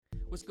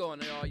What's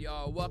going on,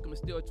 y'all? Welcome to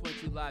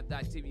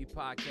Still22Live.tv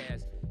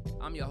podcast.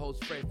 I'm your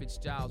host, Fred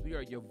Fitzgiles. We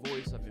are your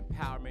voice of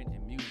empowerment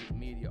in music,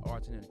 media,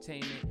 arts, and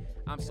entertainment.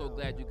 I'm so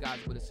glad you guys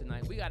are with us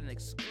tonight. We got an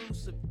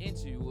exclusive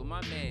interview with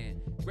my man,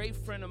 great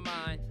friend of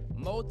mine,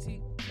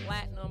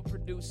 multi-platinum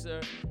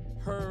producer,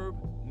 Herb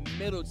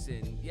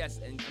Middleton. Yes,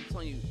 and I'm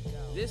telling you,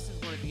 this is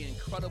going to be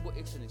incredible.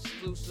 It's an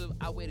exclusive.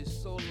 I waited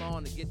so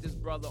long to get this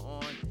brother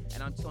on,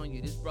 and I'm telling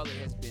you, this brother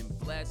has been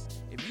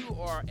blessed. If you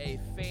are a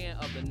fan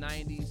of the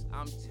 90s,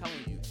 I'm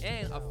telling you,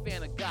 and a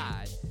fan of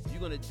God, you're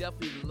going to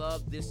definitely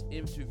love this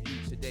interview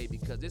today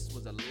because this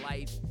was a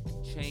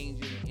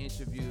life-changing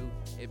interview.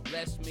 It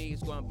blessed me.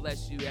 It's going to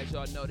bless you. As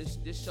y'all know,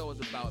 this show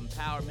is about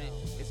empowerment.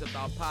 It's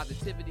about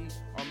positivity.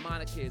 Our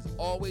moniker is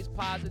always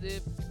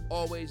positive,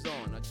 always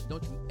on. Now,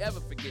 don't you ever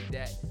forget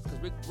that, because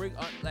we're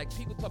like,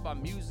 people talk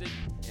about music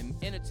and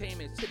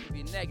entertainment is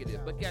typically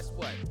negative, but guess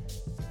what?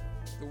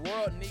 The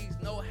world needs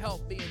no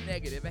help being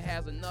negative. It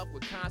has enough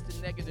with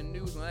constant negative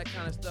news and all that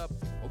kind of stuff.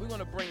 But we're going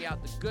to bring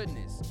out the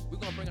goodness. We're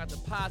going to bring out the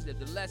positive,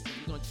 the lessons.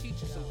 We're going to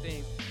teach you some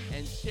things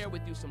and share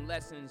with you some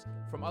lessons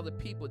from other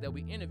people that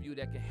we interview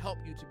that can help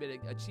you to be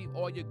able to achieve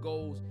all your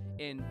goals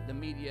in the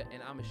media.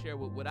 And I'm going to share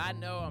what I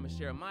know. I'm going to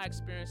share my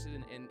experiences,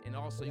 and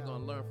also you're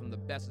going to learn from the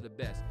best of the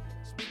best.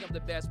 Speaking of the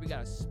best, we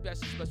got a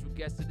special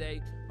guest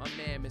today, my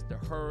man, Mr.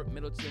 Herb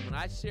Middleton. When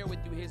I share with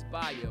you his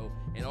bio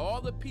and all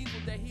the people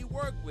that he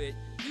worked with,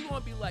 you're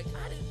going to be like,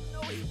 I didn't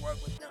know he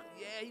worked with them.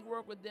 Yeah, he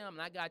worked with them,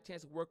 and I got a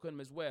chance to work with him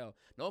as well.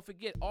 Don't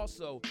forget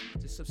also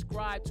to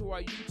subscribe to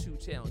our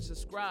YouTube channel.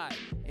 Subscribe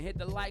and hit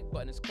the like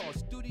button. It's called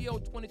Studio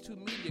 22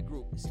 Media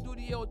Group.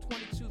 Studio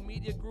 22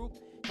 Media Group.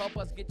 Help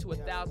us get to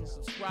 1,000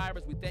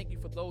 subscribers. We thank you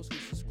for those who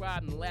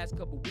subscribed in the last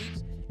couple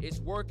weeks. It's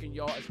working,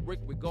 y'all. We're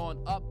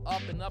going up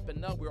and up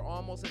and up. We're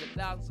almost at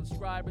 1,000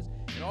 subscribers,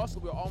 and also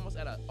we're almost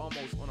on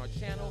our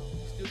channel,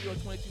 Studio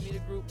 22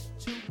 Media Group,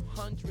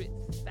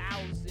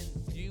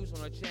 200,000 views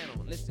on our channel.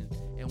 Listen,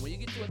 and when you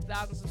get to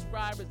 1,000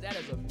 subscribers, that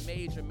is a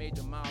major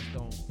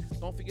milestone.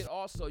 Don't forget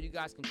also, you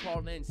guys can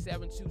call in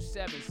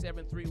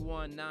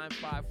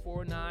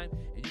 727-731-9549,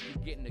 and you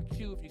can get in the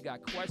queue if you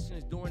got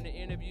questions during the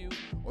interview,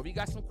 or if you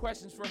got some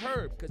questions for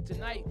Herb, because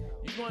tonight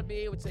you're going to be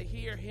able to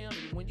hear him.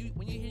 And when you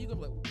hear, you're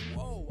going to be like,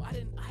 whoa, I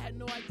had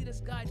no idea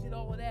this guy did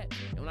all of that.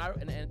 And I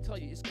tell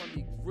you, it's going to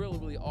be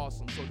really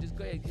awesome. So just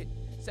go ahead and hit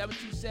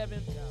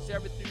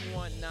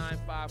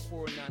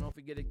 727-731-9549. Don't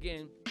forget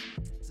again,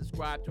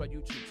 subscribe to our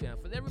YouTube channel.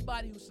 For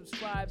everybody who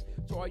subscribes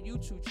to our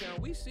YouTube channel,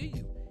 we see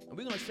you, and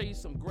we're going to show you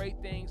some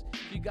great things.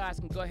 You guys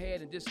can go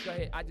ahead.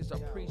 I just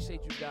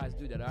appreciate you guys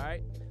do that, all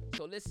right?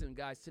 So listen,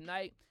 guys,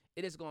 tonight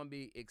it is going to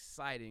be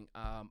exciting.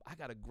 I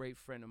got a great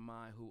friend of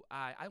mine who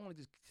I want to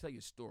just tell you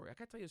a story. I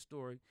got to tell you a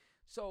story.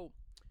 So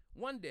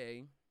one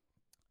day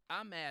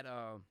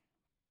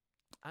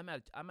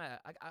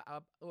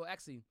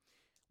actually,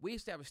 we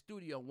used to have a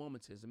studio in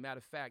Wilmington. As a matter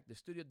of fact, the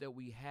studio that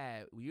we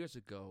had years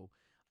ago,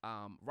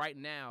 right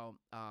now,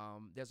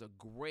 there's a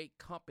great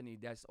company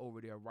that's over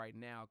there right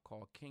now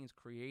called King's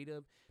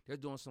Creative. They're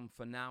doing some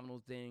phenomenal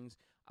things,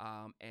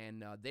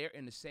 and they're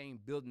in the same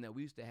building that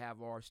we used to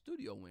have our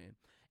studio in.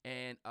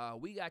 And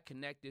we got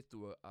connected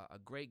through a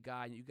great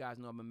guy. You guys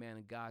know I'm a man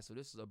of God, so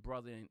this is a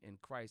brother in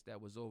Christ that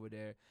was over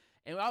there.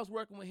 And I was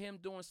working with him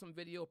doing some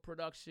video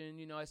production.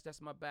 You know,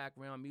 that's my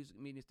background, music,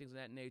 media, things of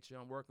that nature.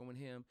 I'm working with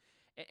him.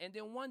 And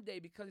then one day,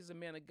 because he's a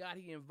man of God,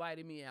 he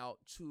invited me out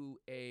to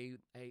a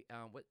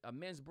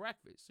men's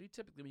breakfast. So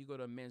typically when you go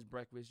to a men's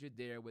breakfast, you're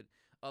there with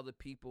other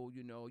people.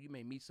 You know, you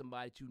may meet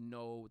somebody that you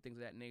know, things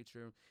of that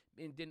nature.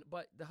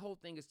 But the whole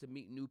thing is to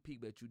meet new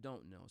people that you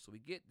don't know. So we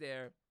get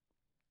there,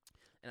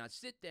 and I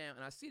sit down,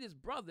 and I see this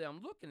brother. I'm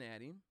looking at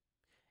him,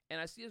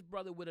 and I see this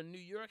brother with a New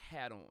York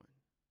hat on.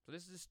 So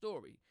this is the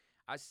story.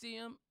 I see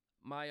him.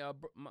 My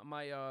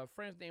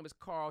friend's name is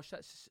Carl.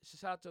 Shout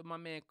out to my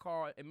man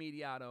Carl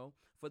Immediato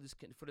for this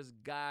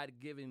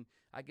God-given,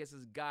 I guess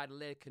it's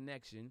God-led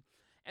connection.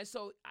 And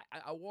so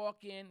I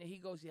walk in, and he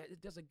goes, "Yeah,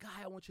 there's a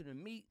guy I want you to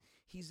meet.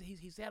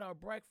 He's at our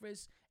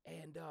breakfast,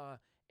 and I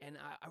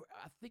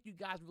think you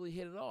guys really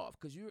hit it off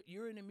because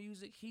you're in the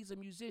music. He's a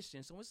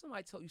musician. So when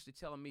somebody used to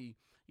tell me,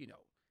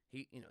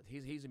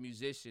 he's a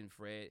musician,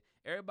 Fred.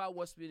 Everybody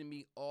wants me to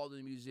meet all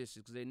the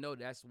musicians because they know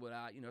that's what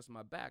that's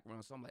my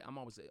background. So I'm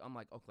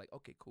like,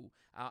 okay, cool.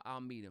 I'll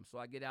meet him. So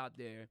I get out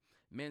there,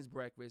 men's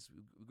breakfast.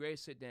 We're ready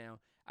to sit down.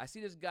 I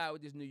see this guy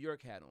with this New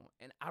York hat on,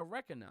 and I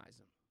recognize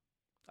him.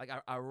 Like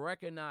I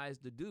recognize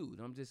the dude.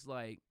 I'm just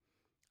like,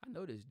 I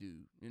know this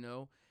dude,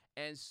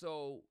 And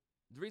so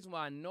the reason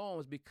why I know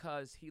him is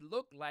because he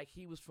looked like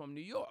he was from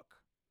New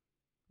York.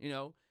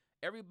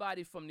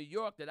 Everybody from New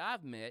York that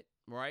I've met,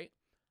 right?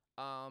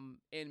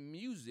 In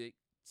music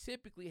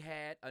typically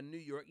had a New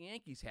York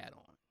Yankees hat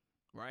on,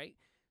 right?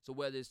 So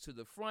whether it's to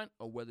the front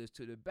or whether it's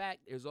to the back,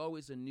 there's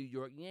always a New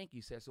York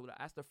Yankees hat. So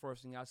that's the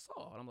first thing I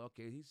saw. And I'm like,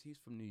 okay, he's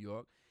from New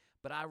York.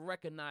 But I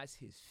recognize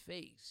his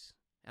face.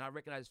 And I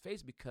recognize his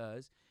face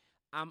because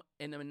I'm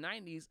in the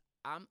 90s,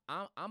 I'm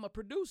a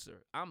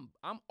producer. I'm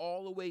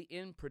all the way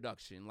in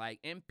production,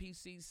 like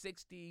MPC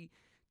 60,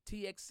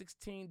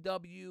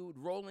 TX16W,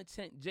 Roland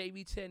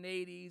JV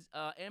 1080s,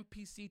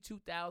 MPC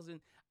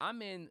 2000.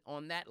 I'm in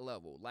on that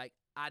level. Like,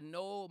 I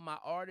know my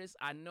artists,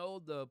 I know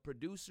the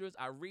producers.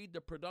 I read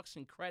the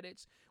production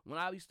credits. When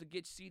I used to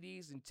get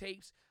CDs and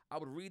tapes, I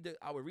would read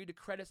the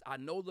credits. I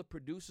know the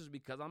producers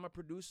because I'm a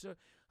producer.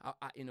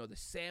 The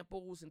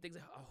samples and things.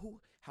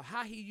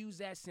 How he used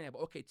that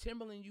sample. Okay,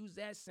 Timberland used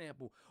that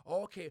sample.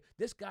 Okay,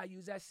 this guy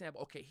used that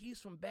sample. Okay, he's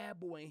from Bad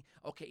Boy.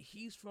 Okay,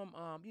 he's from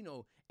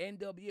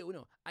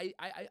NWA.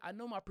 I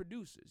know my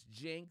producers,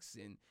 Jinx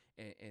and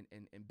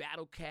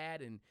Battle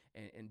Cat and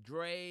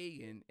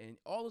Dre and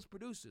all those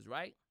producers,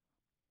 right?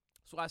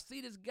 So I see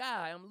this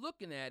guy. I'm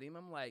looking at him.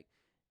 I'm like,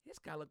 this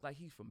guy looked like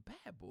he's from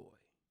Bad Boy.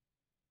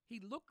 He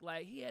looked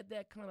like he had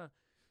that kind of,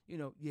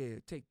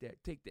 take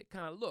that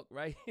kind of look,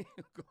 right?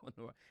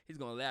 He's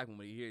gonna laugh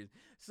when he hears.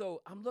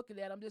 So I'm looking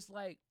at him, just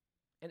like,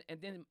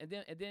 and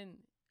then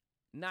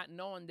not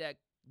knowing that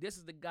this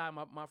is the guy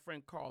my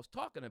friend Carl's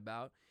talking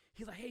about.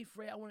 He's like, hey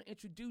Fred, I want to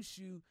introduce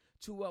you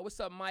to what's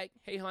up, Mike?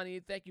 Hey honey,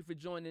 thank you for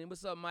joining.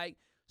 What's up, Mike?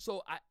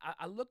 So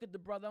I look at the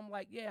brother. I'm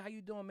like, yeah, how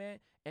you doing, man?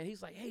 And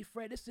he's like, hey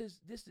Fred, this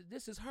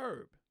is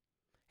Herb.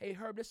 Hey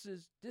Herb, this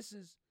is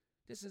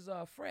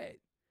Fred.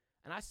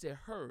 And I said,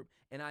 Herb,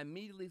 and I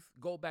immediately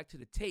go back to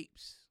the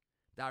tapes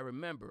that I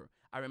remember.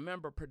 I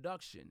remember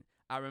production.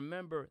 I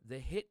remember the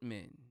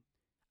Hitmen.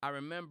 I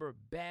remember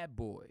Bad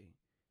Boy.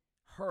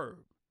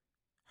 Herb.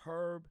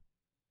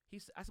 I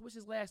said, what's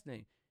his last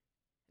name?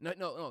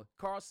 No.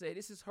 Carl said,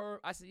 this is Herb.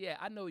 I said, yeah,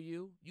 I know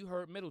you. You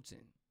Herb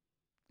Middleton.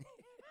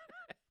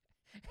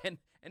 and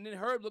then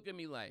Herb looked at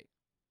me like,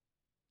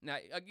 now,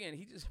 again,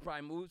 he just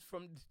probably moved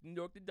from New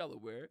York to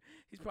Delaware.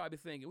 He's probably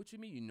thinking, what you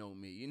mean you know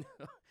me?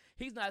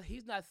 He's not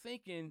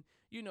thinking,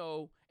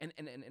 and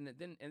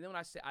then when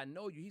I said I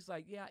know you, he's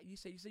like, yeah, you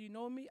say you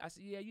know me? I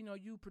said, yeah,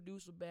 you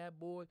produce a Bad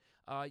Boy.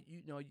 I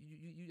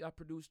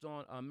produced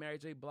on Mary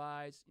J.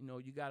 Blige.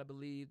 You Gotta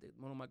Believe, that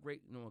one of my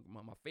great,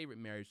 my favorite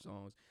marriage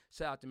songs.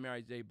 Shout out to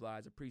Mary J.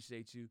 Blige,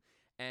 appreciate you.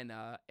 And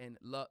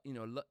love,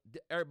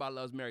 everybody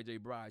loves Mary J.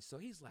 Blige. So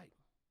he's like,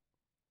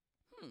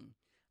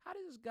 how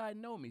does this guy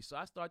know me? So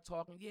I start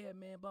talking, yeah,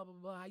 man, blah, blah,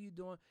 blah, how you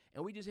doing?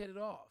 And we just hit it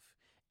off.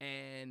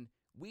 And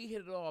we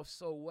hit it off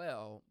so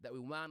well that we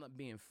wound up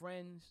being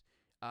friends.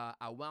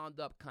 I wound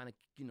up kind of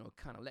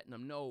letting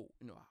him know,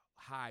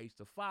 how I used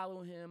to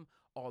follow him,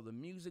 all the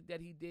music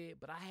that he did.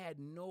 But I had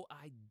no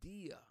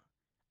idea.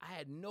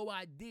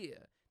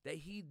 That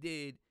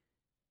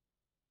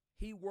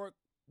he worked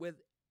with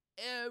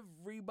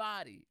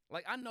everybody.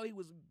 Like, I know he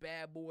was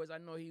Bad Boys. I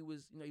know he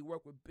was, he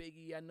worked with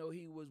Biggie. I know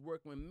he was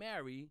working with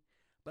Mary.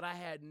 But I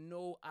had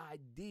no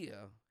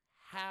idea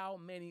how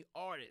many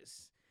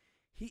artists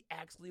he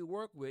actually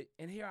worked with.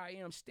 And here I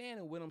am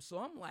standing with him. So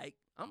I'm like,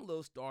 I'm a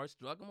little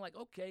starstruck. I'm like,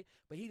 okay.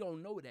 But he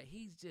don't know that.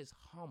 He's just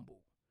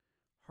humble.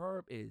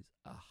 Herb is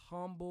a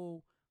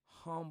humble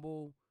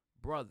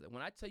brother.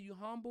 When I tell you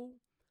humble.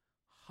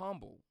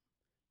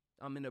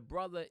 I mean, the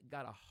brother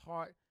got a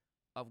heart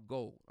of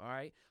gold. All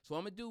right. So what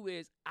I'm gonna do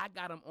is I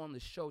got him on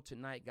the show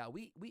tonight, guy.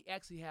 We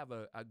actually have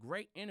a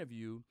great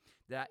interview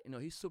that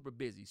he's super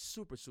busy,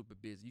 super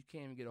busy. You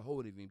can't even get a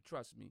hold of him,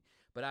 trust me.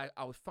 But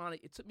I was finally,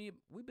 it took me,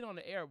 we've been on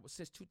the air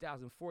since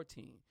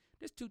 2014.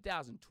 This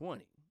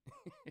 2020.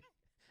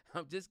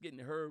 I'm just getting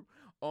Herb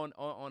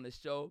on the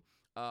show.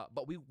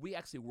 But we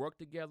actually worked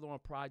together on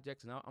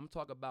projects, and I'm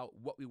talking about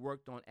what we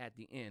worked on at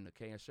the end.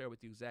 Okay, I'll share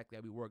with you exactly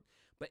how we worked.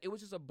 But it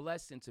was just a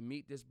blessing to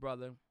meet this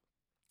brother,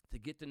 to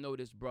get to know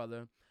this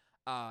brother.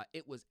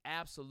 It was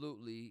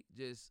absolutely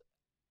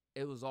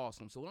it was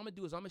awesome. So what I'm going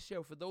to do is I'm going to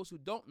share, for those who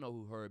don't know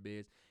who Herb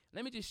is,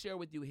 let me just share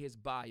with you his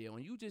bio.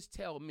 And you just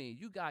tell me,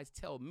 you guys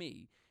tell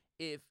me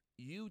if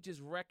you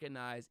just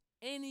recognize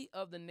any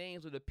of the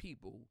names of the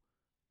people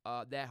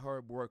that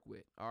Herb worked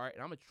with. All right.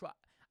 And I'm going to try.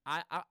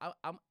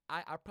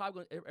 It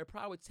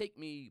probably would take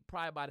me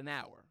about an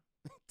hour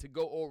to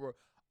go over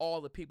all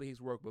the people he's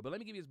worked with. But let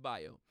me give you his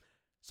bio.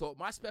 So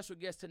my special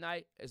guest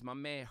tonight is my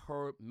man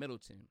Herb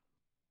Middleton.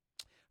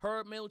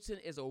 Herb Middleton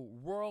is a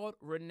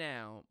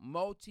world-renowned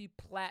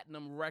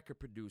multi-platinum record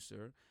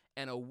producer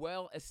and a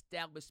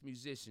well-established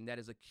musician that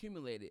has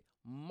accumulated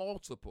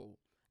multiple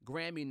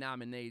Grammy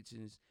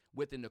nominations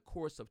within the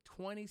course of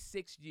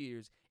 26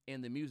 years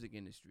in the music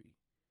industry.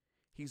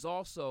 He's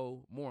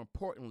also, more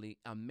importantly,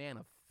 a man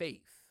of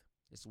faith.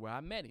 This is where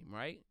I met him,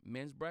 right?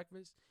 Men's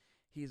Breakfast.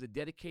 He is a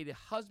dedicated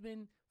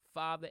husband,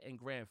 father, and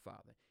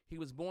grandfather. He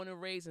was born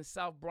and raised in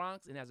South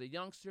Bronx, and as a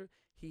youngster,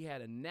 he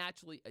had a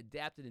naturally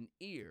adapted an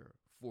ear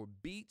for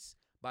beats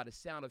by the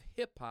sound of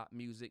hip-hop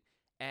music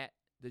at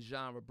the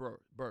genre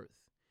birth.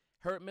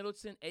 Herb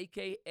Middleton,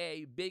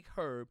 a.k.a. Big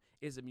Herb,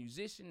 is a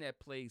musician that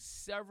plays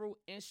several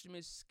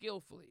instruments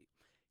skillfully.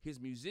 His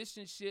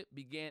musicianship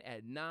began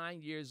at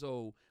 9 years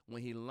old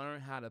when he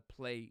learned how to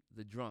play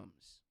the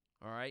drums.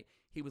 All right.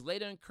 He was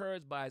later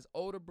encouraged by his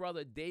older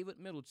brother, David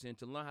Middleton,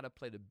 to learn how to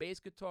play the bass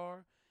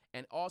guitar.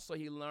 And also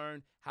he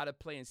learned how to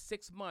play in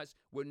 6 months,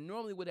 what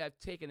normally would have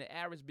taken an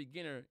average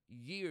beginner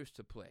years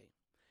to play.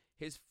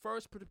 His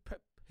first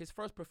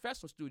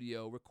professional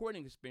studio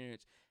recording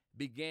experience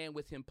began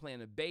with him playing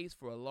the bass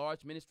for a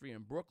large ministry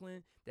in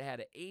Brooklyn that had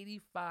an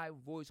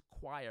 85-voice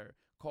choir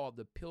called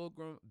the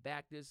Pilgrim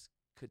Baptist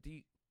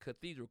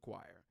Cathedral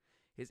Choir.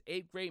 His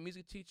 8th grade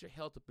music teacher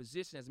held a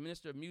position as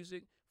minister of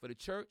music for the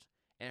church,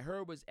 and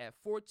Herb was at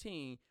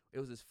 14. It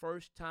was his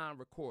first time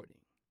recording.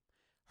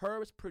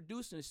 Herb's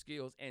producing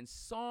skills and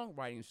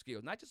songwriting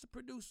skills, not just a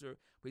producer,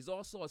 but he's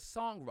also a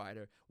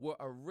songwriter, were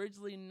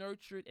originally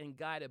nurtured and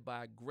guided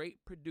by a great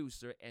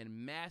producer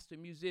and master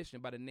musician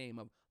by the name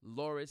of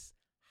Loris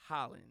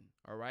Holland,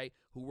 all right,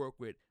 who worked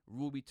with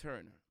Ruby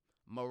Turner,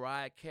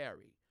 Mariah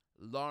Carey,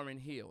 Lauryn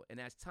Hill. And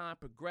as time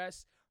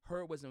progressed,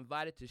 Herb was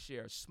invited to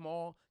share a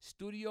small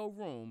studio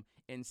room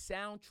in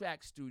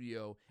Soundtrack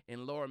Studio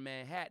in Lower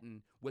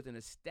Manhattan with an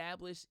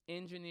established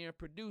engineer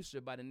producer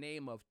by the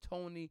name of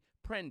Tony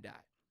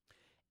Prendott.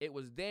 It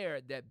was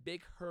there that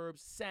Big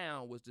Herb's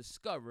sound was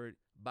discovered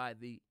by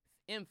the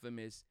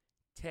infamous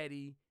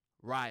Teddy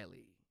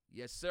Riley.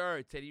 Yes,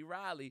 sir, Teddy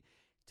Riley.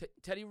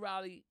 Teddy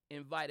Riley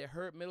invited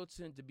Herb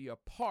Middleton to be a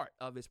part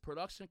of his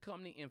production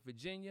company in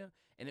Virginia,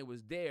 and it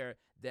was there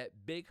that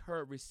Big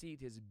Herb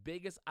received his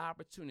biggest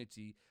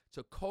opportunity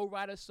to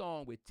co-write a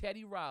song with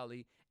Teddy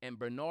Riley and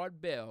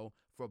Bernard Bell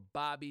for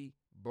Bobby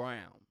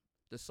Brown.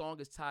 The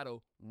song is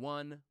titled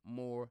One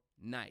More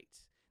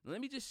Night. Now,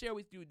 let me just share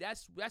with you,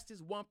 that's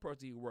just one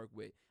person he worked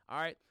with, all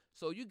right?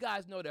 So you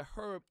guys know that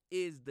Herb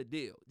is the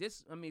deal.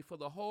 For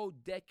the whole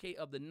decade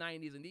of the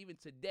 90s and even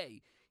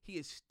today, he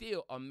is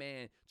still a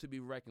man to be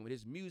reckoned with.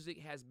 His music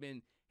has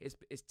been,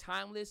 it's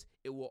timeless.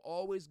 It will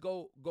always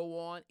go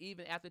on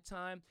even after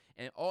time.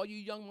 And all you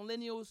young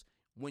millennials,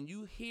 when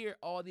you hear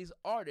all these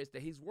artists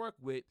that he's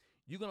worked with,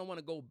 you're going to want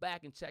to go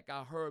back and check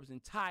out Herb's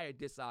entire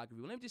discography.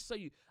 Well, let me just show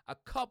you a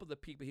couple of the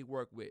people he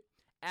worked with.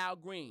 Al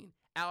Green,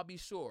 Al B.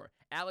 Shore,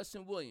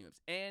 Allison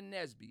Williams, Ann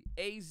Nesby,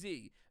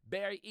 A.Z.,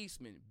 Barry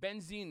Eastman,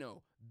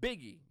 Benzino,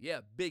 Biggie,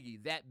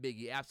 that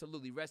Biggie,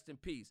 absolutely, rest in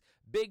peace,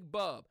 Big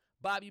Bub,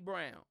 Bobby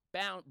Brown,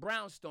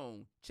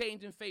 Brownstone,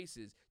 Changing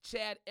Faces,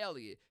 Chad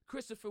Elliott,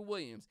 Christopher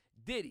Williams,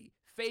 Diddy,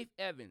 Faith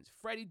Evans,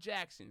 Freddie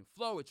Jackson,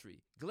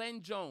 Floetry,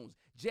 Glenn Jones,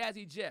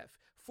 Jazzy Jeff,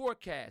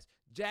 Forecast,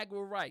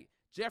 Jaguar Wright,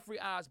 Jeffrey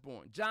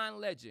Osborne, John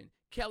Legend,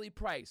 Kelly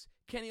Price,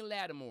 Kenny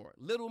Lattimore,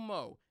 Little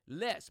Mo,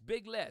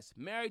 Big Les,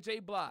 Mary J.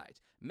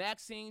 Blige,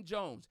 Maxine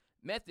Jones,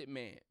 Method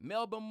Man,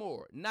 Melba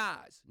Moore,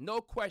 Nas, No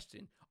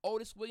Question,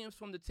 Otis Williams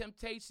from The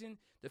Temptation,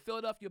 the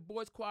Philadelphia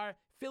Boys Choir,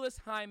 Phyllis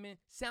Hyman,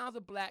 Sounds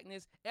of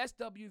Blackness,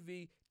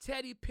 SWV,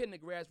 Teddy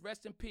Pendergrass,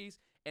 rest in peace,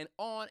 and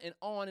on and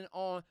on and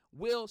on.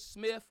 Will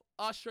Smith,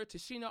 Usher,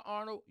 Tashina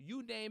Arnold,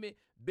 you name it,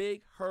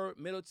 Big Herb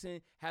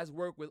Middleton has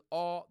worked with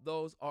all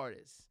those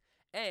artists.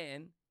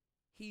 And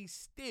he's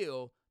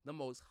still the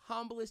most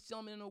humblest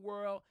gentleman in the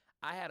world.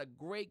 I had a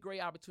great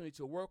opportunity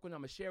to work with him.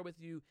 I'm going to share with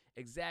you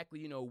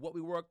exactly, what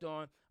we worked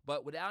on.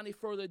 But without any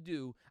further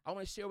ado, I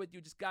want to share with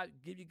you,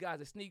 give you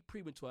guys a sneak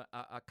preview to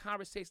a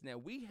conversation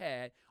that we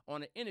had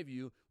on an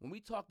interview when we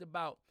talked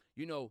about,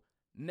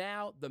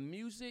 now the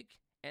music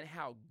and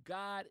how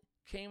God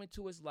came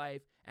into his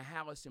life and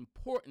how it's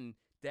important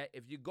that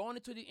if you're going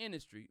into the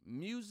industry,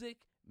 music,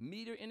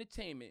 media,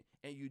 entertainment,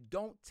 and you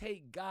don't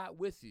take God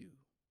with you,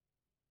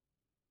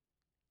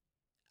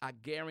 I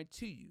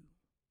guarantee you,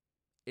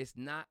 it's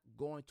not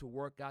going to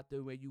work out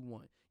the way you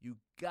want. You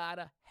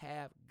gotta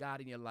have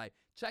God in your life.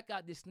 Check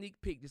out this sneak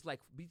peek. Just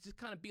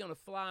kind of be on a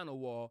fly on the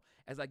wall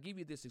as I give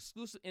you this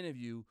exclusive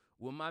interview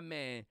with my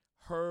man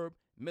Herb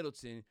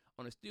Middleton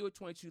on the Studio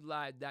 22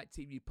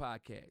 Live.tv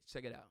podcast.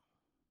 Check it out.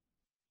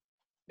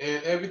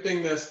 And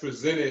everything that's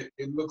presented,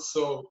 it looks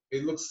so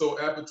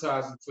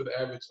appetizing for the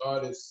average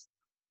artist.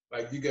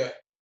 Like you got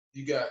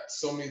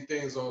so many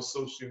things on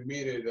social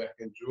media that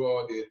can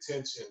draw the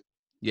attention.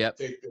 Yep.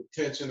 Take the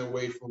attention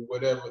away from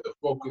whatever the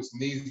focus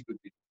needs to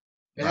be.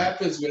 It Right.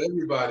 happens with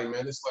everybody,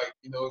 man. It's like,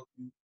 you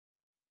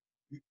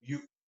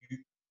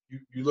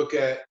look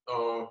at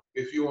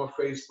if you're on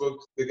Facebook,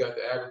 they got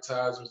the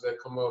advertisements that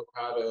come up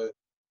how to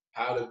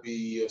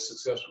be a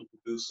successful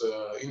producer.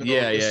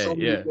 There's so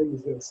many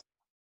things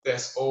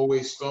that's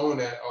always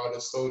thrown at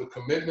artists. So the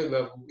commitment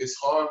level is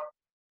hard.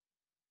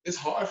 It's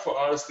hard for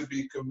artists to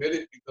be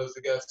committed because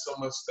they got so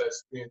much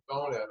that's being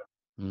thrown at them.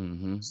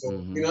 Mm-hmm, So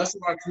that's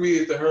why I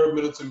created the Herb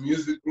Middleton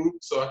Music Group,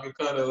 so I could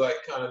kind of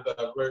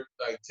divert,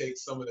 take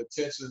some of the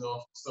tension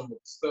off some of the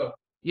stuff.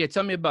 Yeah,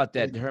 tell me about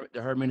that. The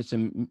Herb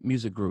Middleton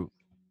Music Group.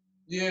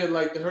 Yeah,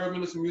 like the Herb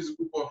Middleton Music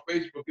Group on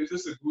Facebook is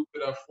just a group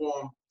that I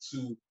formed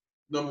to,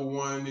 number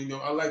one,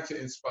 I like to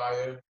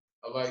inspire,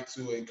 I like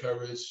to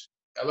encourage,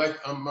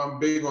 I'm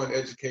big on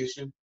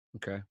education.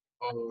 Okay.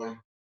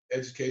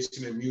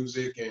 Education in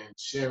music and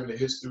sharing the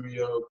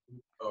history of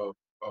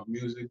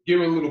music,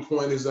 giving little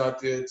pointers out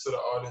there to the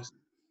artists.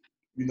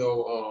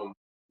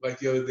 Like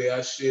the other day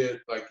I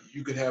shared, like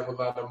you could have a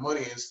lot of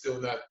money and still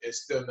not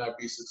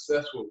be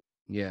successful.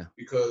 Yeah.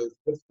 Because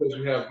just because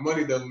you have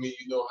money doesn't mean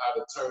you know how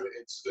to turn it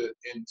into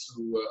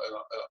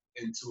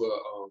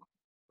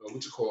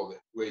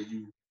where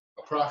you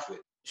a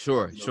profit.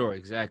 Sure,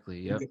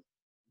 exactly. Yep. You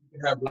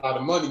can have a lot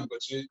of money,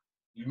 but you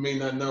may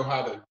not know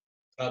how to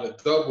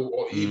double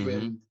or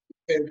even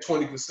 10,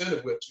 20%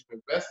 of what you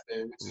invest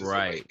in, which is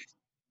right.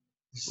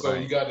 So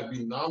you got to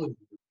be knowledgeable,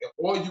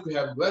 or you can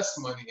have less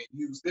money and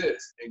use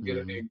this and get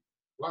Mm-hmm.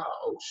 wow,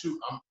 oh shoot,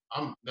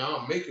 I'm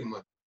making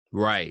money.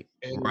 Right.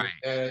 And Right.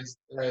 as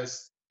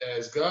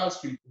God's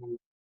people,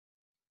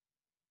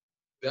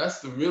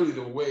 that's really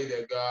the way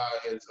that God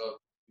has,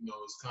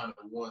 is kind of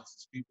wants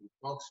his people to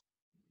function.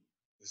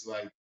 It's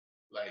like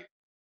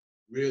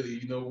really,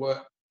 you know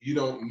what? You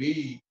don't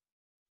need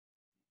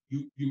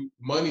you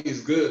money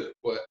is good,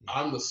 but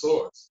I'm the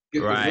source.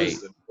 Get the Right.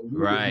 wisdom, and you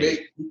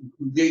Right. can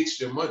create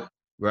your money.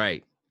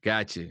 Right.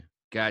 Gotcha.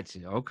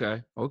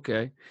 Okay.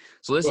 Okay.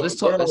 So let's But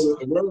talk.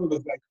 the world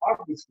is like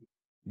opposite.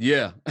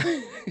 Yeah.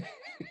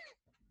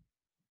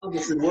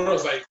 Opposite. The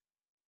world's like,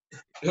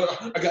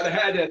 I gotta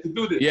have that to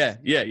do this. Yeah.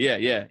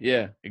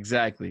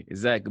 Exactly.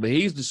 But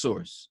he's the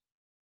source.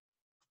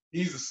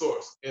 He's the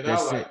source, and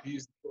That's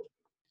he's the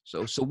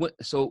source.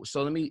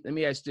 So let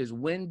me ask this: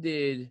 when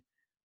did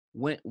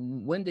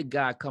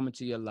God come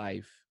into your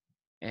life,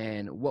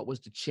 and what was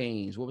the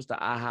change? What was the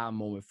aha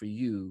moment for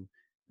you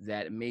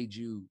that made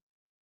you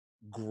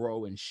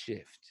grow and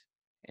shift?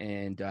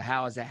 And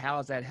how has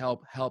that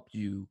helped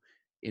you?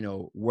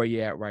 Where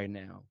you're at right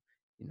now.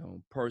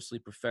 Personally,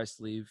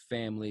 professionally,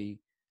 family.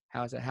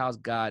 How's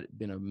God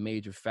been a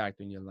major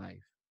factor in your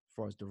life as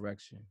far as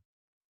direction?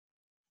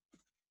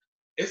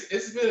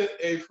 It's been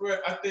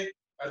I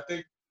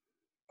think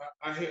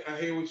I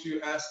hear what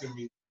you're asking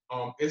me.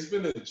 It's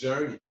been a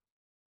journey,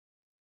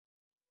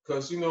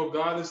 because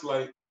God is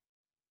like,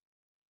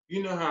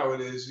 how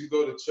it is. You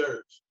go to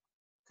church,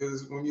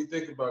 because when you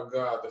think about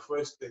God, the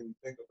first thing you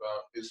think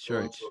about is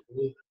going to Church, a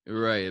building.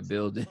 right? A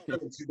building. You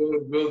go to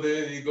the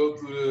building, you go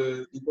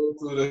through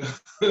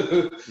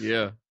the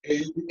Yeah.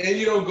 and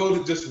you don't go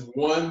to just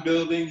one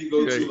building. You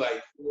go to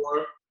like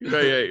 4.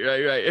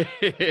 Right.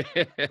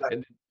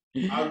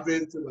 Like, I've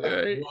been to like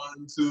Right.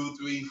 1, 2,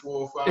 3,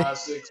 4, 5,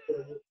 6,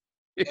 7,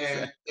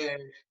 Exactly.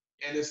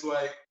 and it's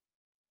like,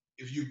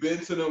 if you've been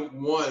to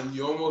them one,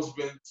 you almost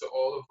been to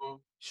all of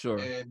them. Sure.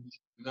 And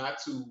not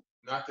to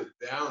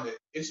down it.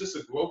 It's just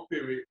a growth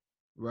period.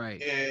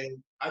 Right.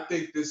 And I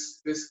think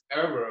this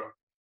era,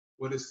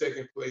 what is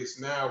taking place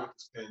now with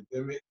this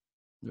pandemic,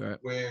 Right.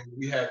 when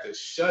we had to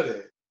shut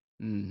it.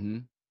 Mm-hmm.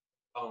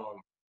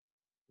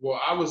 Well,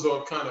 I was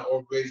all kind of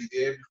already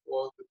there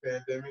before the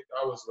pandemic.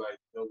 I was like,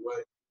 you know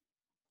what?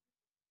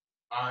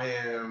 I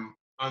am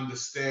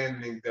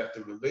understanding that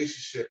the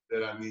relationship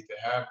that I need to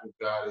have with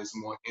God is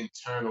more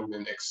internal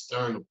than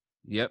external.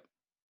 Yep.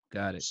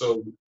 Got it.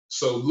 So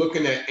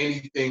looking at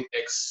anything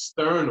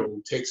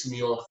external takes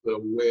me off the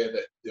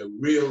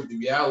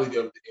reality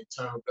of the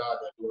internal God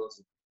that dwells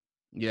in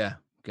me. Yeah.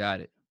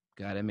 Got it.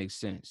 It makes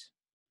sense.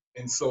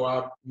 And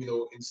so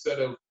instead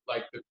of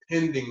like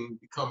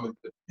becoming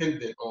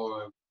dependent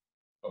on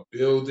a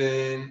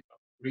building, a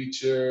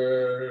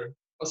preacher,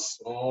 a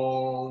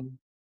song,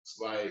 it's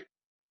like,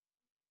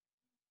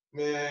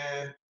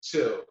 man,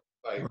 chill.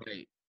 Like,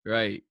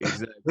 Right.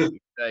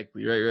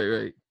 Exactly.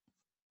 Right.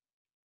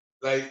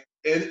 like,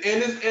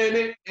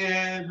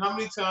 and how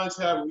many times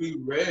have we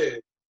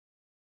read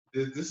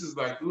that this is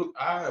like, look,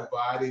 I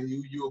abide in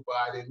you, you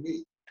abide in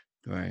me.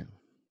 Right.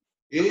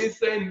 It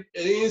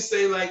didn't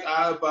say like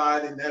I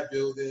abide in that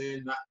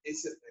building. It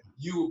said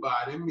you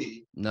abide in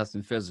me.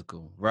 Nothing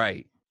physical.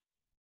 Right.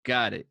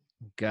 Got it.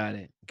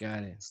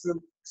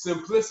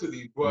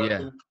 Simplicity, but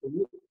Yeah.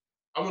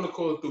 I'm gonna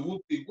call it the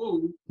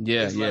whoop-de-woo.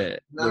 Yeah. It's like,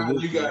 now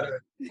you gotta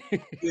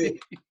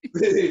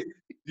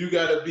you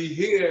gotta be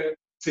here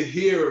to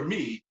hear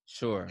me.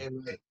 Sure.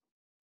 And like,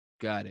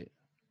 got it.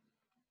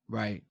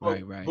 Right.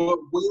 But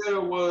where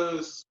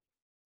was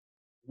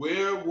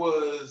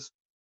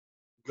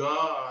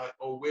God,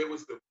 or where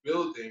was the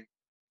building?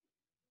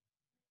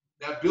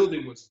 That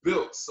building was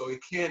built, so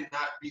it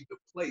cannot be the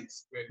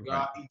place where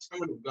God,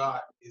 eternal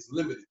God, is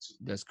limited to.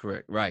 That's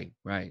correct. Right.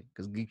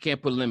 Because you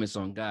can't put limits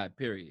on God,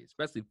 period.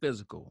 Especially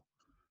physical.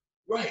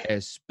 Right.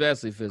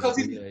 Especially physical.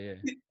 Yeah.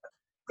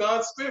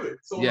 God's spirit.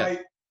 So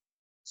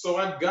so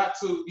I got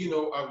to,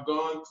 I've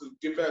gone to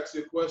get back to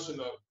your question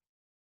of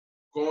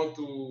going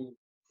through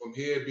from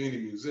here, being a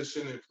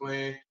musician and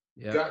playing,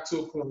 got to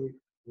a point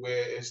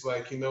where it's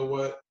like, you know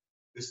what?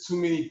 There's too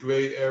many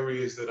gray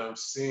areas that I'm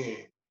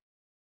seeing,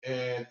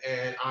 and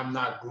I'm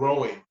not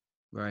growing.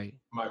 Right.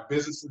 My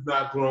business is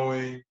not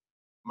growing.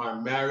 My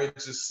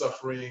marriage is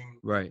suffering.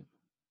 Right.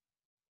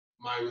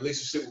 My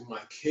relationship with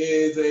my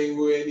kids ain't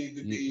where it need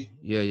to be.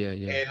 Yeah.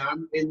 And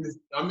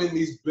I'm in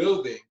these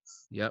buildings.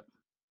 Yep.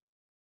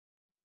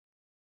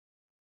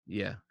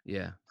 Yeah.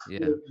 You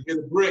get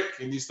a brick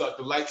and the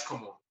lights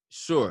come on.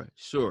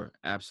 Sure.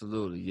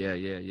 Absolutely.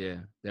 Yeah.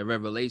 That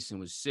revelation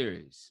was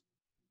serious.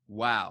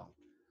 Wow.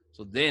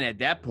 So then at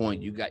that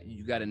point, you got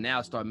to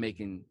now start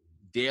making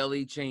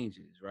daily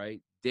changes, right?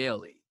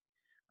 Daily.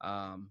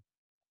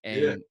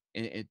 And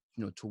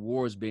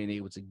towards being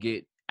able to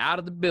get out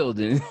of the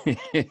building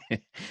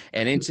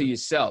and into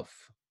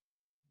yourself.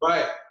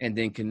 Right. And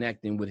then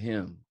connecting with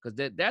him.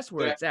 Because that's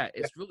where it's at.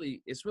 It's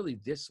really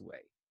this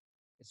way.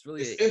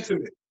 It's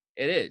intimate.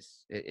 It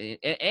is.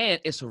 And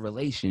it's a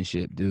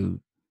relationship,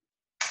 dude.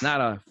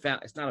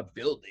 It's not a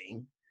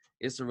building.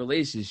 It's a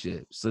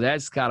relationship. So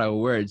that's kind of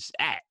where it's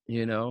at,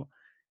 you know.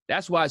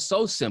 That's why it's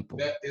so simple.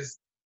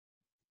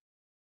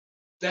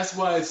 That's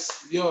why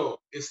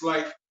it's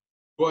like,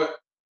 but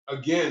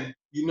again,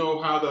 you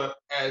know how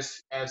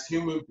as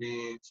human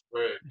beings,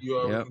 where you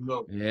already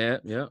know. Yeah.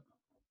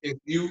 If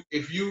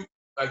you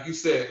like you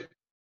said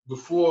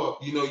before,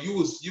 you know, you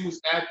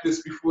was at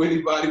this before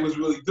anybody was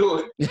really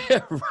doing it.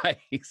 Yeah, right,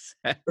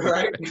 exactly.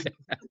 Right?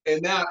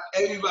 And now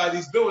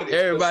everybody's doing it.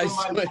 Everybody's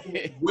Somebody doing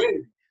it.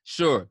 win.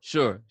 Sure.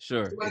 Somebody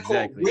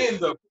Exactly.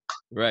 Wind up.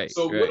 Right.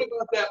 So what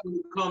about that when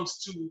it comes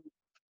to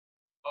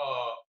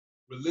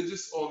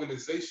religious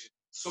organization?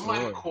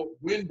 Somebody caught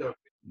wind of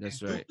it.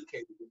 That's right.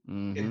 Duplicated it,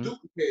 and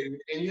duplicated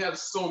it, and you have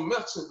so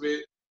much of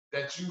it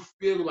that you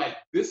feel like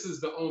this is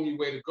the only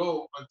way to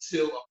go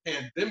until a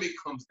pandemic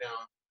comes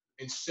down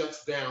and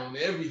shuts down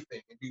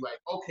everything, and be like,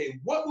 okay,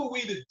 what were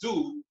we to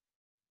do?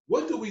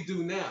 What do we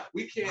do now?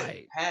 We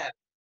can't have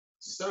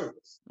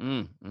service.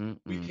 We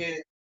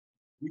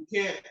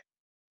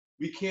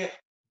can't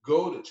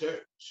go to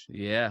church.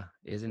 Yeah,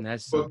 isn't that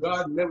something?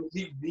 But God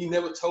he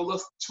never told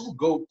us to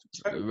go to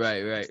church.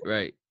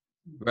 Right.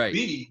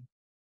 Be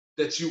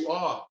that you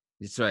are.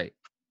 That's right.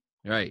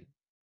 Right.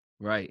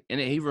 And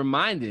he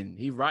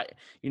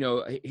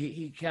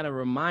kind of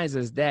reminds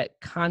us that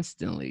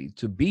constantly,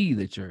 to be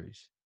the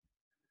church,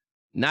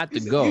 not to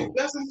go.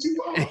 That's what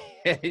you are.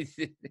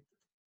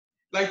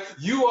 Like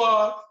you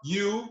are,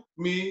 you,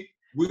 me,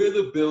 we're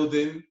the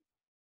building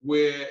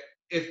where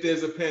if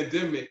there's a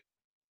pandemic,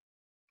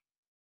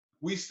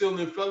 we still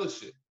in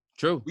fellowship.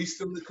 True. We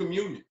still in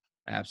communion.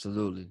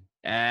 Absolutely.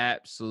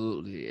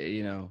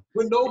 You know.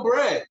 With no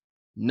bread.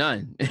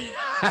 None.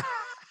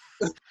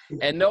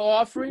 And no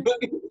offering.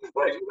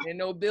 And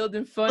no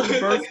building fund,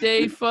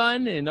 birthday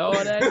fund, and all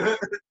that.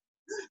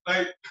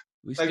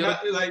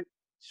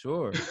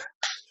 Sure.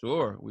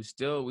 We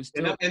still.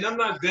 And I'm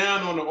not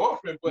down on the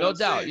offering, but no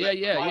doubt.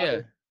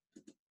 Yeah.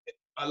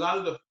 A lot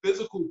of the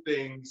physical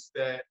things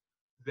that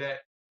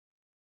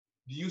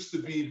used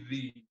to be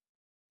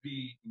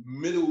the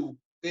middle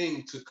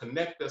thing to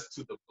connect us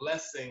to the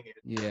blessing.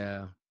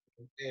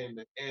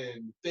 And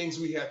things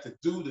we had to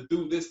do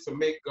this to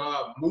make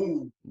God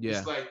move. Yeah.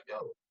 It's like,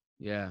 yo.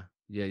 Yeah.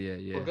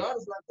 But God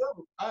is like,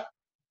 yo,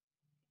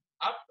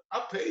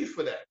 I paid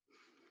for that.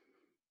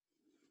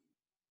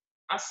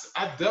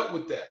 I dealt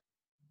with that.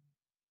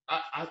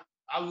 I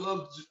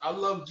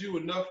loved you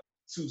enough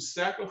to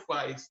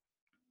sacrifice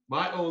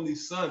my only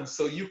son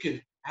so you can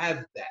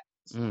have that.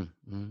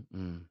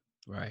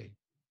 Right.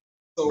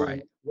 So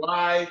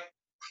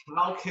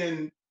how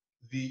can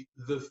the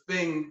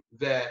thing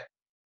that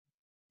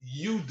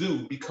you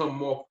do become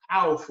more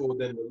powerful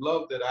than the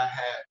love that I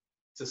had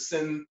to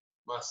send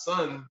my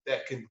son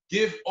that can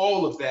give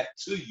all of that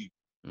to you?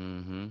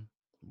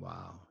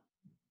 Wow.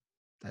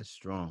 That's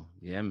strong.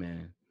 Yeah,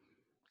 man.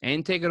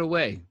 And take it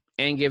away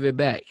and give it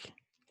back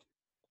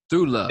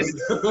through love.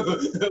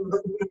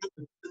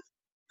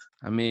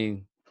 I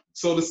mean,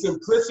 so the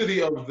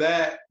simplicity of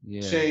that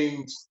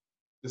changed.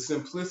 The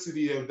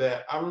simplicity of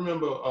that. I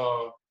remember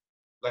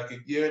like a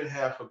year and a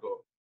half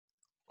ago,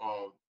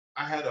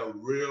 I had a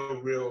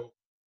real,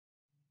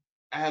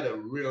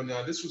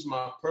 now this was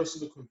my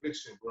personal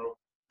conviction, bro.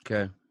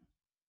 Okay.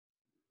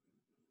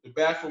 The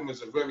bathroom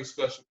is a very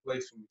special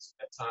place for me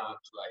at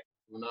times, like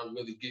when I'm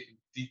really getting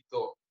deep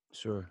thought.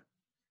 Sure.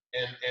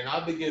 And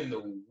I began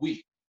to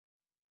weep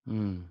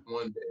one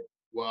day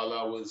while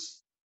I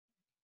was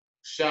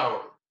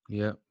showering.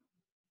 Yep.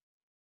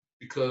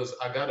 Because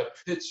I got a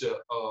picture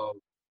of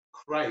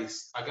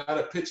Christ. I got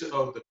a picture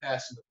of the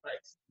Passion of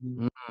Christ.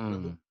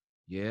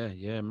 Yeah,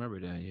 I remember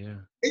that. Yeah.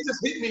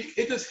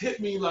 It just hit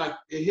me like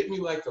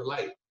a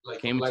light. Like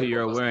came into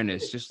your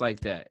awareness just like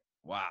that.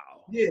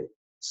 Wow. Yeah.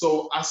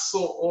 So I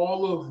saw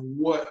all of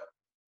what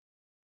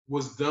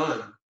was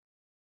done.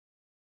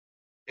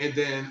 And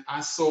then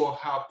I saw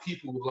how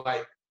people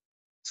like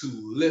to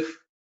lift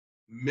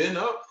men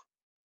up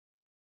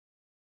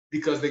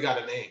because they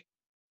got a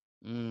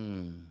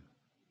name.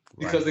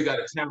 Because they got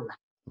a talent.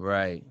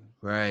 Right.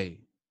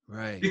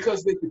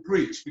 Because they could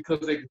preach, because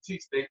they could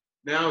teach.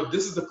 Now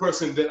this is the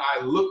person that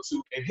I look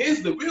to, and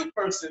here's the real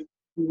person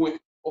who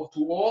went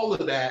through all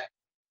of that.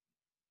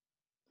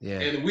 Yeah.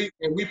 And we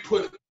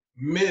put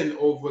men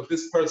over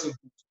this person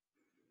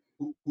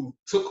who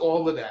took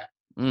all of that.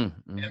 And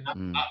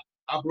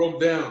I broke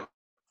down.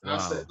 And I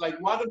said, like,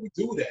 why do we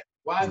do that?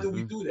 Why do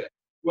we do that?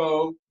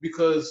 Well,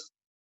 because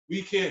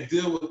we can't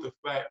deal with the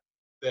fact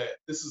that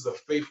this is a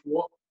faith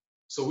walk.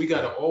 So we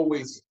got to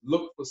always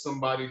look for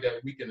somebody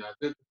that we can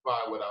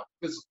identify with our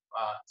physical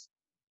eyes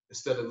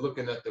instead of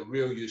looking at the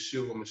real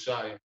Yeshua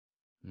Messiah,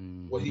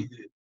 what he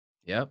did.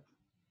 Yep.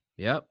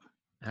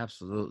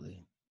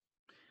 Absolutely.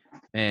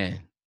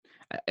 Man,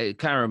 it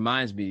kind of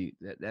reminds me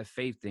that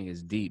faith thing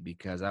is deep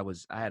because I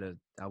was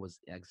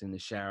in the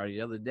shower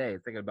the other day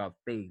thinking about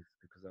faith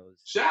because I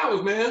was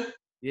showers, man.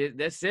 Yeah,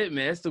 that's it,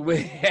 man.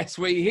 That's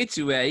where he hits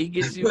you at. He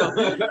gets you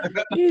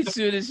he hits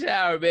you in the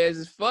shower, man.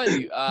 It's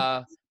funny.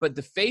 But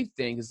the faith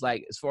thing is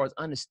like, as far as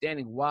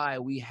understanding why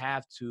we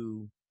have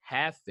to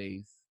have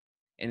faith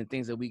in the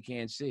things that we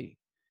can't see.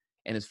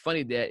 And it's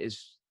funny that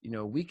it's,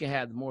 we can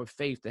have more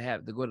faith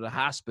to go to the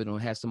hospital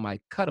and have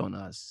somebody cut on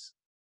us.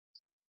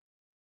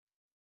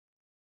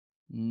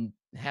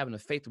 Having the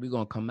faith that we're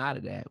going to come out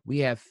of that. We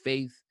have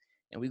faith,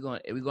 and we're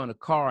going to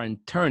car and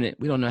turn it.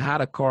 We don't know how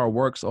the car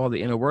works, all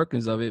the inner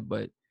workings of it,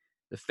 but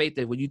the faith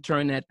that when you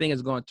turn that thing,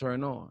 it's going to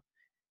turn on.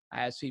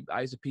 I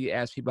used to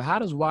ask people, how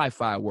does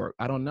Wi-Fi work?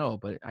 I don't know,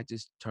 but I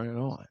just turn it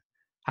on.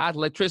 How does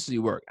electricity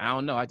work? I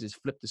don't know. I just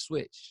flip the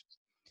switch.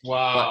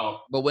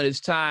 Wow. But when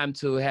it's time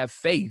to have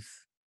faith,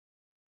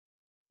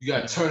 you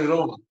got to turn it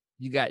on.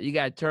 You got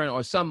to turn,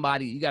 or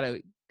somebody,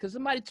 can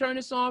somebody turn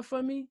this on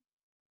for me?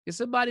 Can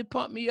somebody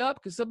pump me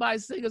up? Can somebody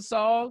sing a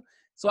song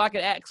so I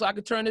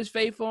can turn this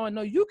faith on?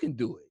 No, you can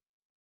do it.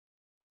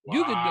 Wow.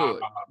 You can do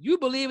it.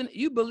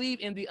 You believe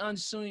in the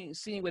unseen,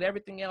 seeing with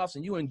everything else,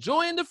 and you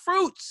enjoying the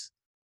fruits.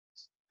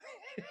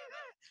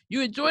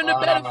 You enjoying the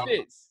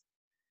benefits.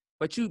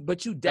 But you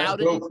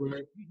doubting.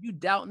 You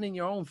doubting in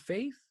your own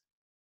faith.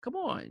 Come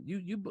on,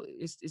 you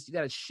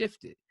got to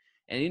shift it.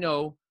 And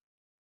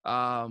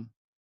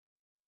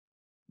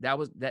that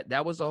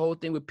was the whole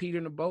thing with Peter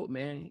in the boat,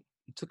 man.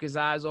 He took his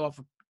eyes off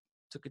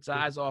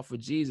of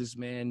Jesus,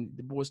 man.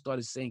 The boy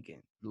started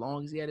sinking. As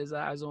long as he had his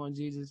eyes on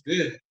Jesus,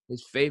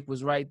 his faith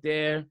was right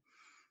there.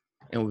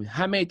 And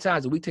how many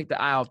times do we take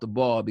the eye off the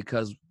ball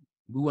because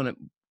we want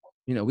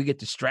to, we get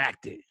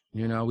distracted.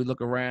 We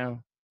look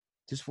around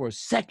just for a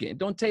second. It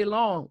don't take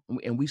long,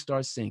 and we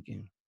start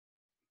sinking.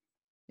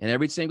 And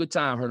every single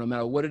time, no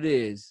matter what it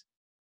is,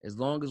 as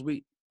long as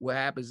what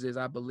happens is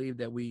I believe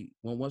that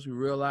once we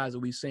realize that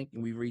we sink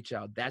and we reach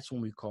out, that's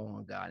when we call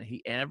on God. And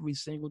he, every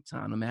single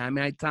time, no matter how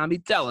many times he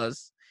tell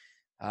us,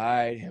 all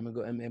right,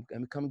 let me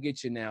come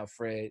get you now,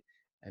 Fred.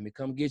 Let me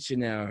come get you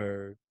now,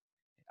 Herb.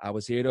 I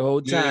was here the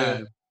whole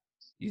time.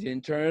 You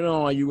didn't turn it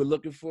on. You were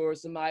looking for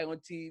somebody on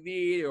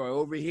TV or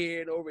over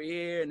here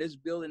and this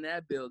building,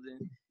 that building.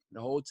 And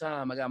the whole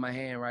time I got my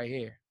hand right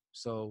here.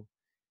 So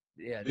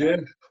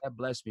that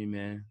blessed me,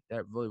 man.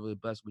 That really, really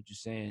blessed what you're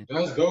saying.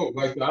 That's dope.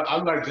 Like I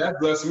like that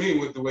blessed me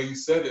with the way you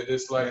said it.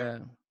 It's like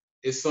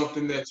it's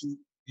something that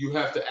you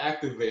have to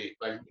activate.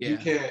 Like you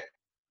can't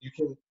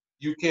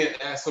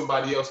ask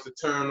somebody else to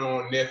turn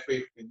on their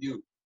faith in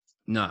you.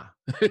 Nah.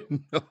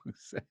 No,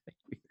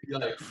 exactly.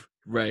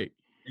 Right.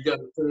 You got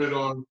to turn it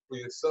on for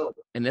yourself.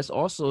 And that's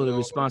also the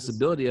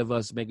responsibility of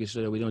us making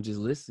sure that we don't just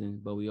listen,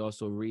 but we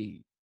also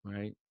read,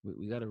 right?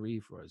 We got to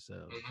read for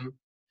ourselves. Mm-hmm.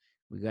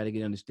 We got to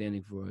get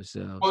understanding for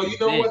ourselves. Well,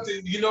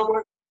 you know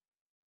what?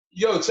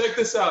 Yo, check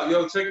this out.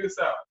 Yo.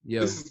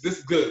 This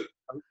is good.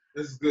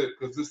 This is good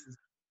because this is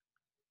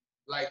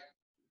like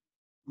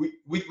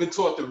we've been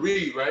taught to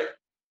read, right?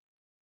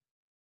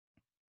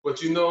 But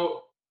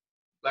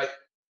like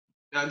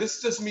now this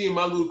is just me and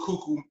my little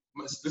cuckoo.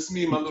 This is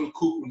me and my little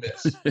cuckoo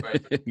nest,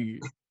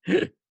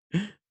 right?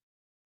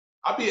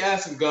 I be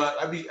asking God.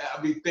 I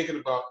be thinking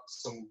about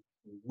some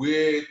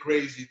weird,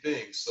 crazy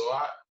things. So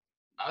I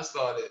asked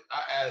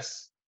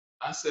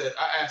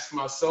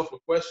myself a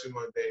question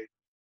one day,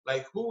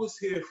 like, who was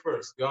here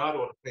first, God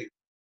or the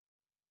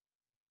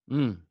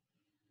paper?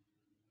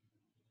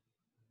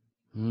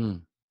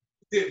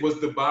 Was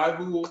the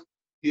Bible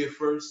here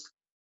first,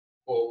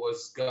 or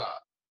was God?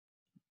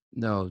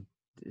 No,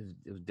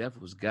 it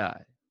definitely was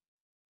God.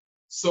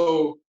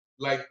 So,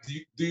 like,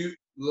 do you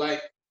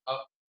like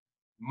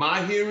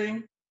my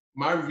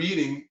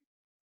reading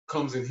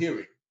comes in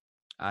hearing.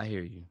 I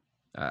hear you.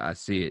 I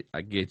see it.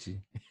 I get you.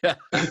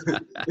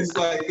 It's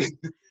like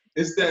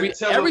it's that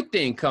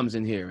everything comes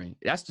in hearing.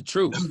 That's the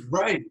truth.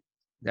 Right.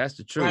 That's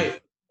the truth.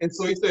 Right. And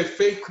so he said,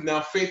 faith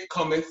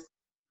cometh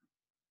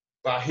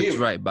by hearing. That's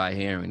right, by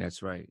hearing.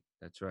 That's right.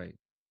 That's right.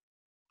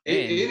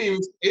 It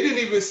didn't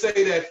even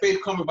say that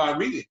faith cometh by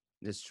reading.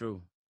 That's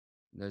true.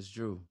 That's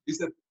true. He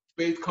said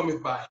faith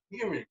cometh by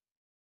hearing,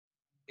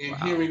 and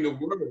hearing the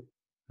word.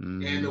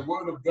 Mm-hmm. And the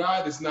word of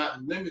God is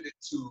not limited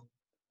to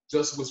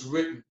just what's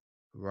written.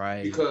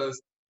 Right.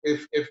 Because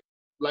if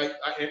like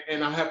I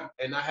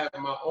have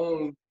my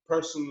own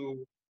personal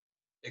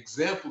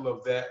example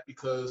of that,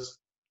 because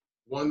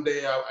one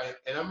day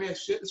I may have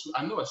shared this.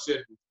 I know I shared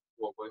it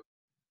before, but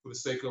for the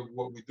sake of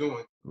what we're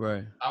doing,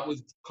 right? I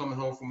was coming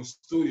home from a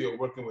studio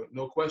working with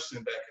No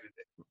Question back in the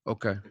day.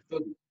 Okay. In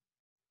Philly,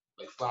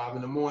 like 5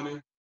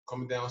 a.m,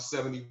 coming down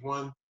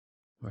 71.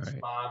 Right.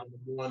 5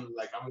 a.m,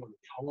 like I want to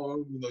get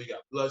home. You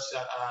got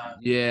bloodshot eyes.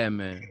 Yeah,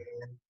 man.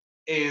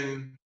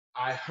 And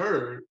I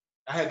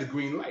had the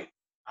green light.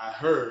 I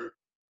heard,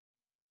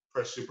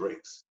 press your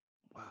brakes.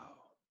 Wow.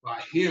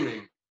 By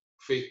hearing,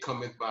 faith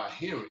cometh by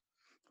hearing.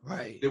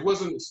 Right. There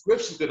wasn't a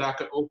scripture that I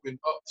could open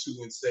up to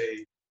and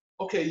say,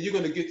 okay, you're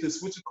going to get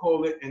this,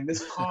 and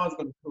this car's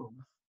going to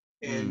come.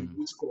 And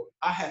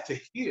I had to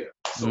hear.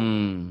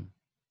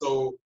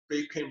 So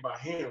faith came by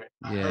hearing.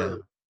 I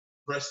heard,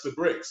 press the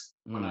brakes.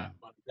 When I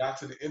got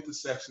to the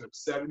intersection of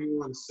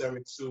 71 and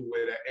 72,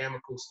 where that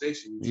Amico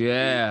station used to be,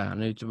 I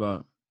know what you're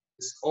about.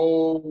 This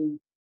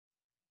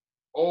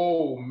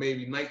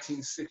maybe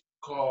 1960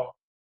 car,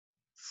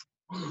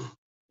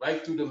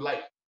 right through the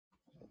light.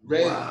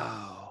 Red.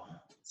 Wow.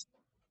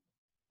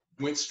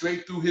 went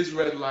straight through his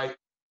red light.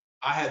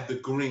 I had the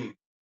green.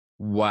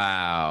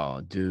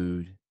 Wow,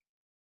 dude.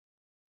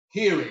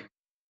 Hearing.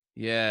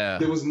 Yeah.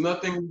 There was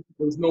nothing,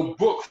 there was no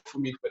book for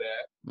me for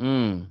that.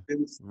 It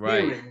was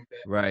hearing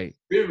that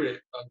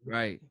spirit of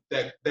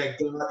that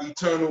God,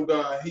 eternal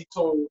God. He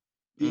told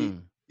he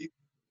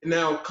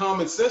now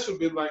common sense would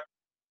be like,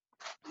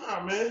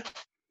 nah, man,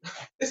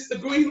 it's the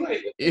green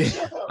light.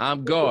 Shut up.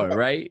 I'm gone,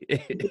 right?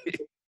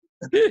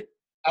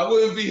 I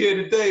wouldn't be here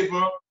today,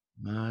 bro.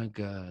 My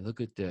God,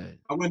 look at that.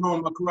 I went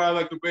home, I cried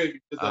like a baby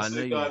because I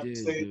said, know God, you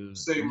did,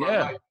 save my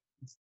life.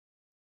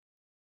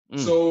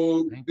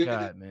 So thank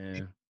God,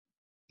 man.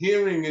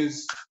 Hearing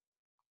is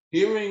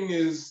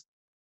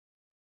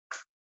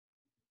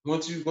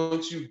once you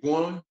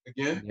born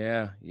again.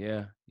 Yeah.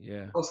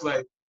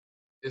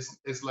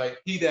 It's like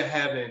he that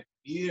have an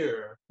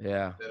ear.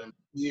 Yeah. That I'm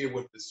hear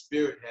what the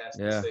spirit has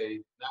to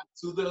say, not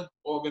to the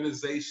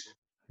organization.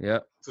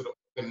 Yep. To the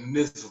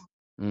organism.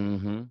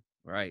 Mm-hmm.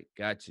 Right.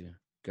 Got you.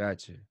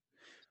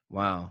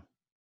 Wow.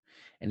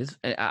 And this,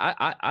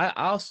 I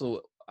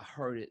also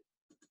heard it,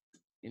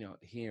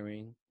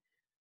 hearing,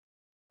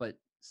 but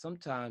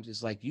sometimes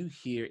it's like you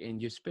hear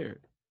in your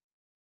spirit.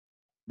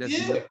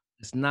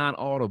 It's not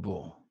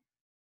audible,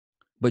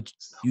 but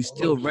you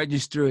still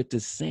register it the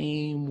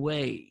same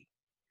way.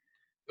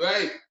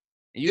 Right.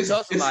 And you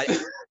tell somebody,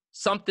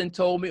 something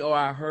told me or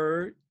I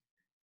heard.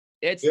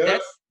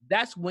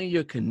 That's when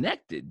you're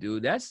connected,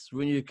 dude. That's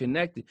when you're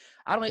connected.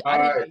 I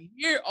didn't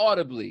hear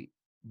audibly,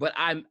 but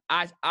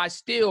I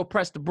still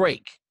press the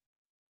brake.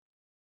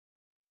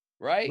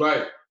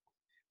 Right?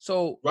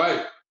 So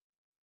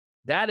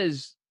that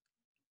is,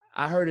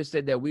 I heard it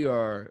said that we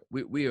are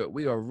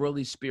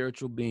really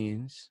spiritual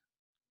beings.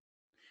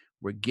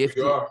 We're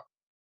gifted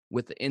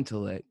with the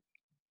intellect,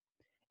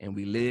 and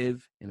we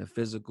live in a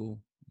physical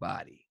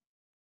body.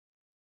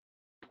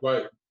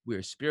 Right.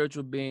 We're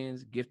spiritual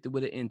beings gifted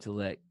with an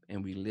intellect,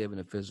 and we live in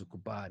a physical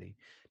body.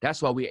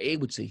 That's why we're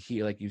able to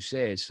hear, like you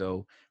said.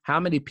 So how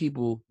many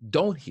people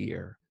don't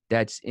hear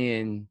that's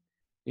in,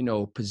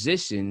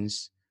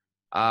 positions,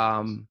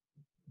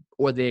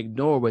 or they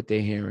ignore what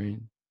they're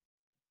hearing,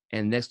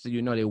 and next thing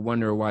you know, they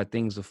wonder why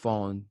things are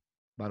falling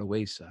by the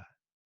wayside.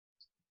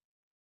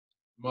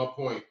 My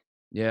point.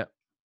 Yeah,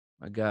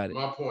 I got it.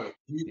 My point.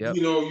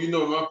 You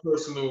know my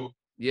personal.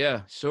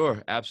 Yeah,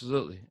 sure,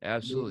 absolutely. My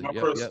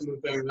personal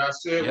thing that I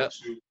shared with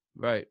you.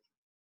 Right.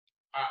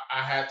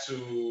 I had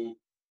to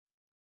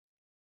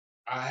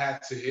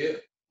hear.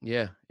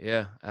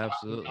 Yeah,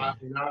 absolutely. I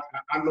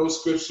know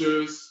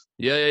scriptures.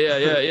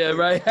 Yeah,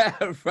 right.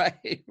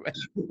 right.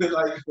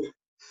 Like,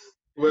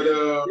 but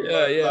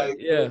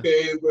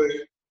okay,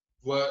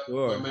 but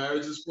what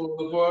marriage is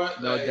falling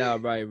apart? No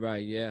doubt,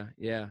 right. Yeah.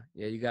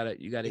 You gotta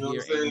hear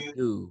and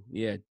do.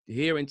 Yeah,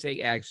 hear and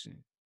take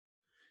action.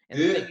 And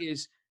the thing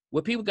is,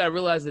 what people gotta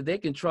realize that they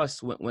can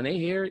trust when they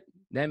hear it,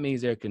 that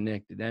means they're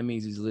connected. That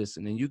means he's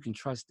listening. And you can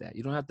trust that.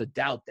 You don't have to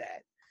doubt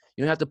that.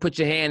 You don't have to put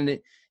your hand in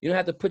it. You don't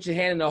have to put your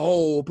hand in the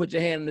hole, put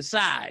your hand in the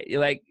side.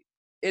 You're like,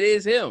 it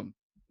is him,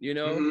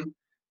 Mm-hmm.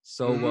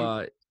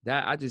 So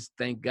that I just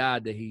thank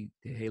God that he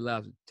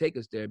allows us to take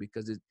us there,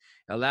 because it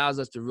allows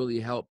us to really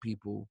help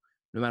people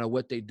no matter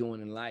what they're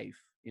doing in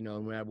life.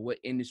 No matter what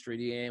industry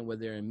they're in,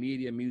 whether they're in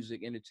media,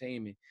 music,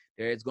 entertainment,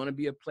 there is going to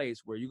be a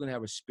place where you're going to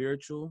have a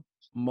spiritual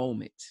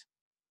moment.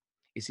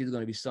 It's either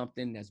going to be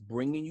something that's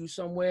bringing you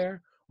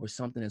somewhere or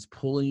something that's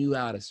pulling you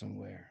out of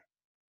somewhere.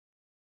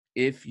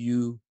 If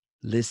you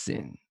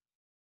listen,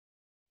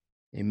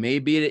 it may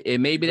be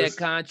that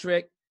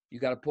contract you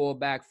got to pull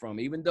back from,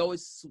 even though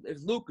it's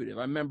lucrative.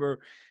 I remember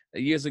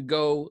years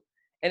ago,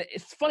 and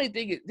it's funny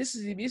thing. This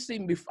is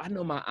even before. I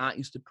know my aunt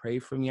used to pray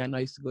for me. I know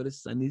I used to go to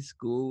Sunday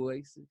school. I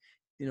used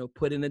to,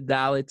 put in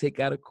 $1, take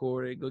out a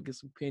quarter, go get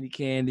some penny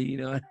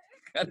candy.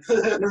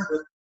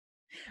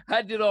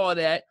 I did all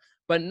that,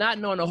 but not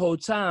knowing the whole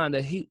time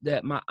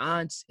that my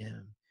aunts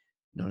and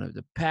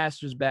the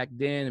pastors back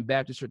then in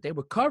Baptist church, they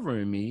were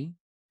covering me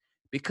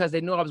because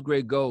they know I was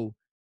great. Going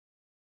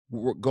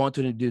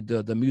to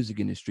the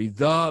music industry.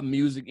 The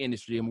music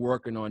industry. I'm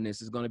working on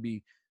this. It's going to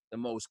be the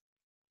most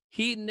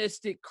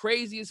hedonistic,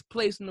 craziest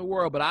place in the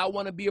world, but I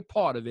want to be a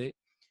part of it.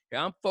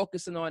 And I'm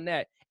focusing on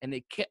that, and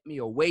they kept me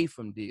away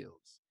from deals.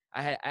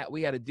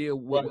 We had a deal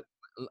with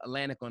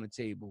Atlantic on the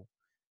table.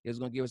 It was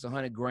going to give us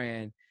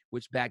 $100,000,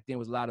 which back then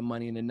was a lot of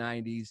money in the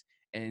 90s,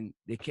 and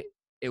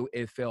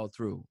it fell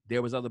through.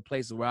 There was other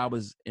places where I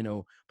was,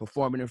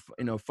 performing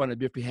in front of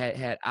people,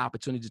 had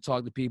opportunity to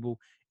talk to people.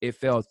 It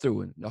fell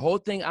through. And the whole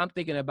thing I'm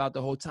thinking about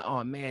the whole time,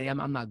 oh man,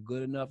 I'm not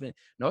good enough. And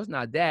no, it's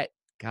not that.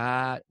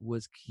 God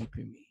was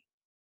keeping me.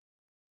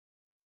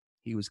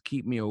 He was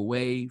keeping me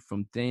away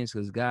from things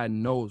because God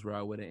knows where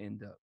I would have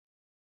ended up.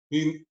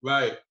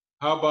 Right.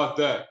 How about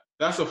that?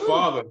 That's a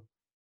father.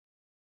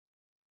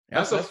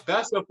 That's a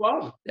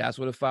father. That's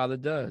what a father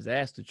does.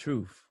 That's the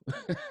truth.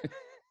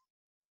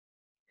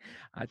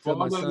 I tell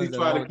my Father, sons we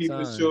try to keep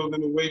the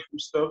children away from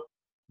stuff.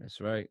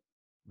 That's right.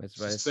 That's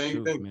right. That's the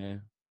truth,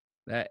 man.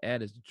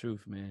 That is the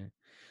truth, man.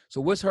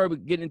 So what's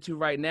Herb getting into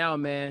right now,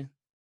 man?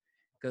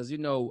 Because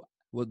the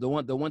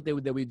one thing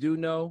that we do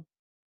know,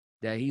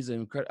 that he's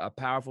a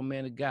powerful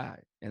man of God.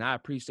 And I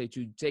appreciate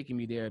you taking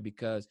me there,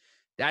 because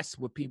that's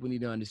what people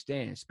need to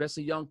understand,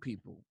 especially young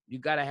people. You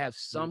got to have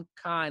some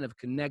kind of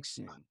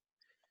connection.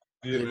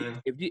 Yeah,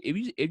 man. If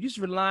you just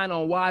relying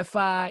on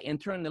Wi-Fi and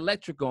turning the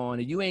electric on,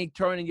 and you ain't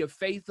turning your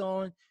faith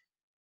on,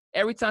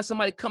 every time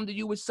somebody come to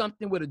you with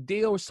something, with a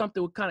deal or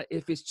something, with kind of,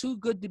 if it's too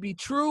good to be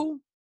true,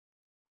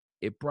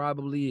 it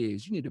probably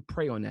is. You need to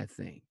pray on that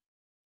thing.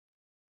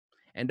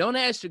 And don't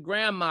ask your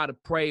grandma to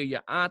pray or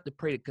your aunt to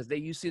pray, because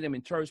you see them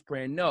in church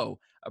praying. No,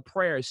 a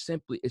prayer is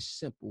simple.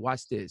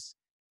 Watch this.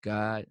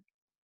 God,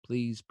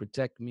 please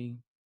protect me.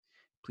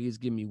 Please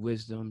give me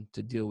wisdom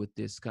to deal with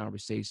this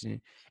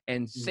conversation,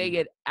 and say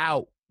it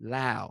out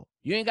loud.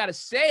 You ain't got to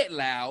say it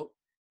loud.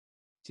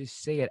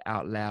 Just say it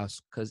out loud,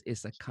 because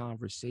it's a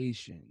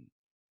conversation.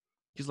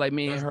 Just like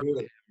me and her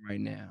right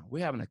now.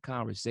 We're having a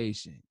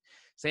conversation.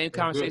 Same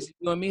conversation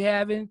you and me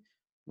having.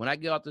 When I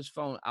get off this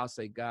phone, I'll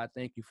say, God,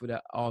 thank you for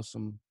that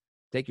awesome.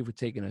 Thank you for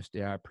taking us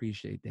there. I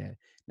appreciate that.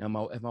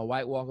 Now, if my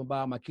wife walking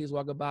by, my kids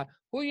walking by,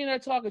 who are you in there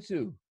talking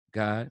to?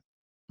 God.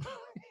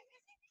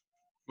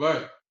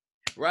 Right.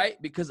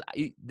 Right? Because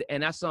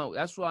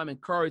that's why I'm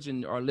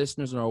encouraging our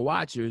listeners and our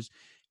watchers,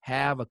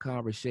 have a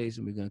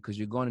conversation with them, because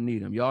you're going to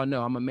need them. Y'all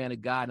know I'm a man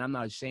of God, and I'm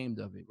not ashamed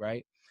of it,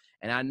 right?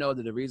 And I know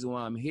that the reason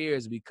why I'm here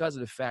is because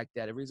of the fact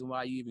that the reason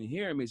why you even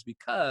hear me is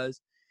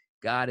because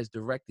God has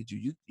directed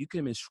you. You could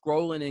have been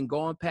scrolling and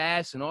going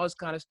past and all this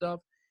kind of stuff.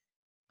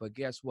 But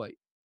guess what?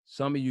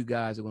 Some of you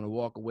guys are going to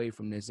walk away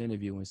from this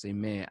interview and say,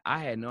 man, I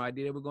had no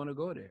idea they were going to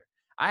go there.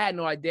 I had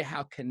no idea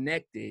how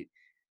connected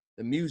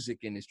the music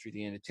industry,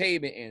 the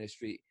entertainment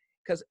industry,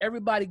 because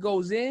everybody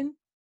goes in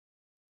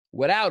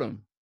without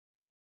him.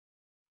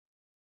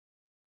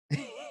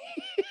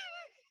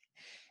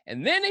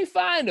 And then they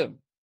find him.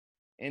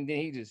 And then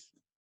he just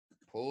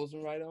pulls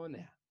them right on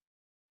there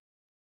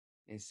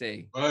and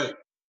say, right.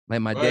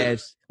 Like my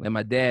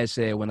dad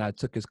said when I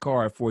took his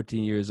car at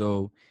 14 years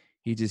old,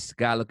 he just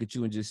got to look at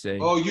you and just say,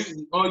 "Oh, you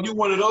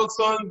one of those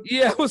sons?"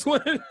 Yeah, I was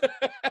one.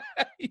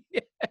 Yeah.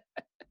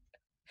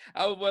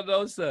 I was one of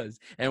those sons.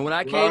 And when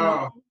I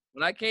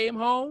came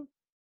home,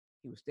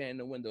 he was standing in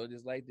the window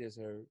just like this,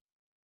 Herb.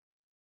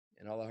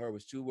 And all I heard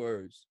was 2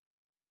 words.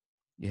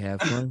 You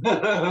have fun?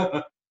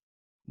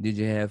 Did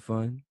you have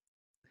fun?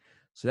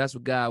 So that's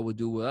what God will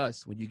do with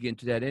us when you get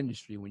into that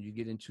industry, when you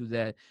get into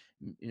that,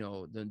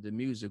 the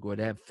music or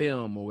that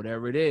film or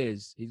whatever it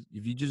is.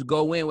 If you just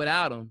go in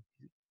without him,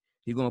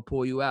 he's going to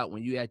pull you out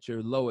when you're at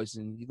your lowest,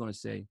 and you're going to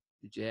say,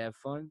 did you have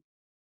fun?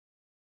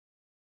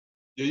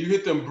 Yeah, you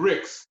hit them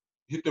bricks.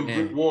 You hit them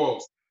brick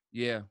walls.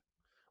 Yeah.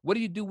 What do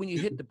you do when you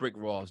hit the brick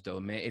walls, though,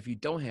 man, if you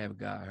don't have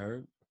God,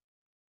 Herb?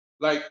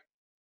 Like,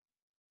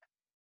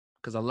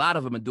 because a lot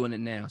of them are doing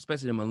it now,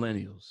 especially the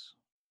millennials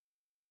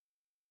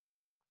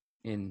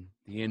in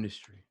the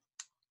industry.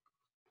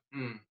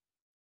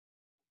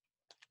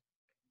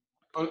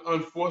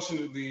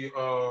 Unfortunately,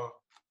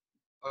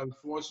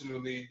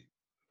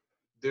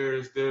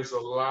 there's a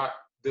lot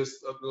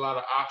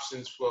of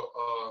options for.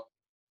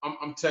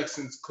 I'm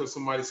texting because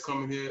somebody's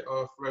coming here.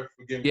 Fred,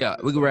 forgive me. Yeah,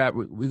 we can wrap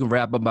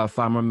up about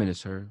 5 more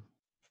minutes, Herb.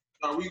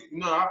 I'm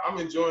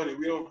enjoying it.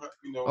 We don't have,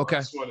 Okay. I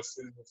just want to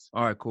send this.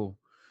 All right, cool.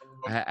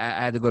 I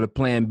had to go to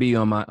Plan B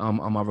on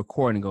my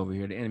recording over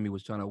here. The enemy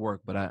was trying to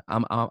work, but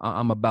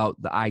I'm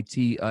about the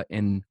IT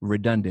and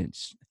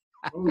redundance.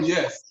 Oh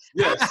yes.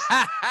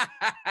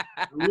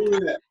 Remember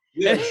that.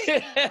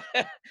 Yes.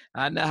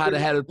 I know how to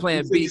have a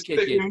Plan B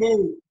kick in.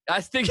 Move.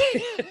 I stick.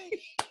 Stick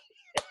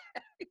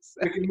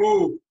and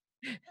move.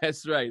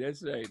 That's right.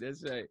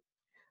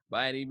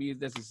 By any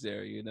means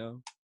necessary,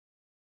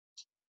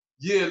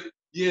 Yeah.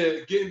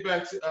 Getting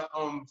back to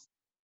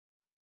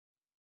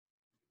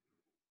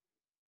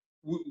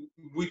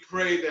we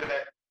pray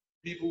that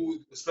people,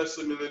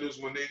 especially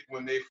millennials, when they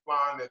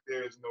find that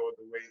there is no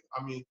other way.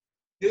 I mean,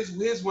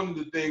 here's one of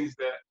the things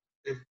that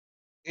if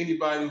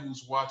anybody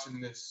who's watching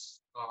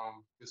this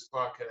this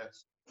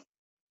podcast,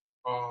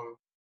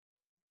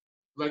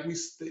 like you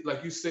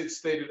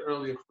stated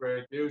earlier,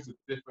 Fred, there's a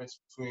difference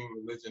between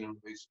religion and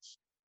relationship.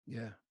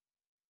 Yeah.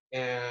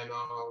 And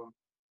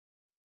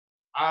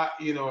I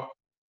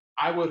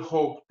would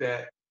hope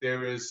that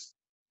there is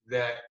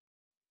that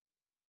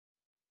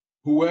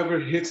whoever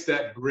hits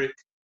that brick,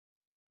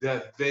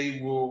 that they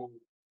will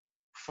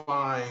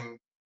find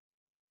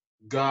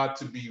God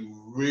to be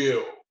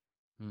real.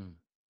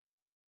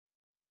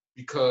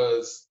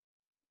 Because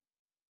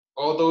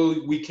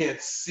although we can't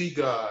see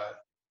God,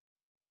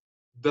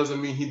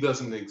 doesn't mean he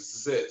doesn't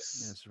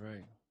exist. That's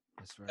right.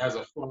 As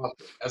a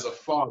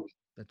father.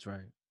 That's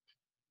right.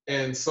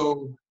 And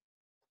so,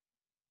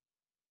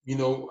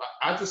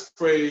 I just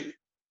pray,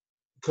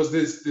 because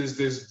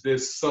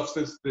there's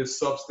substance, there's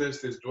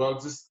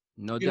drugs.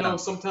 No doubt.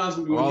 Sometimes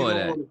when you don't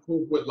want to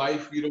cope with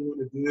life, you don't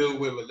want to deal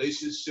with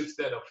relationships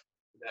that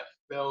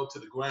fell to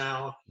the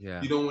ground.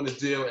 Yeah. You don't want to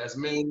deal, as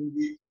men,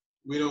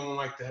 we don't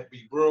like to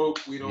be broke.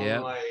 We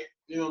don't like,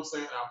 you know what I'm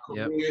saying?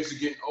 Our careers are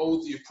getting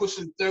older. You're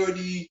pushing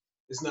 30.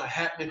 It's not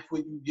happening for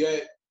you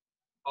yet.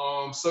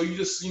 So you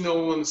just,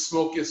 want to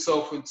smoke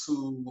yourself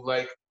into,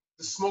 like,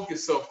 smoke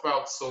yourself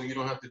out so you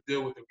don't have to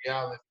deal with the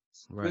realities.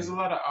 Right. There's a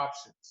lot of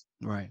options.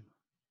 Right.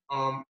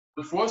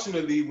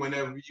 Unfortunately,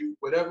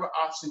 whatever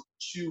option you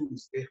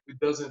choose, if it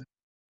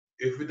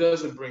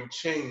doesn't bring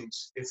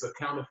change, it's a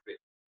counterfeit.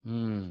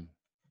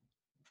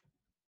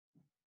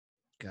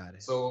 Got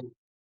it. So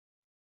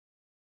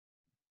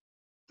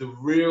the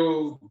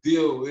real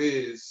deal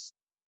is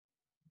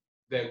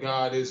that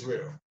God is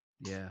real.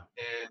 Yeah.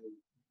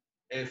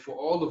 And for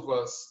all of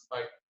us,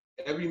 like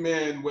every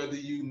man, whether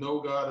you know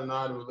God or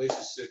not in a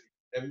relationship,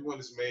 everyone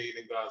is made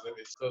in God's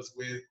image because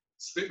we're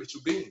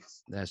spiritual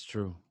beings. That's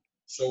true.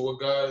 So what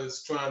God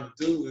is trying to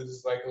do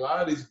is like a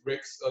lot of these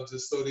bricks are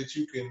just so that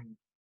you can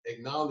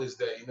acknowledge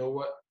that, you know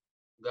what,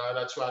 God,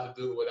 I tried to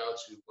do it without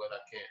you, but I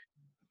can't.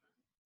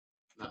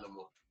 Not no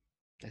more.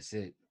 That's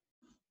it.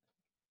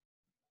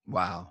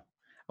 Wow.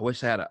 I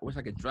wish I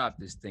could drop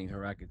this thing,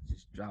 or I could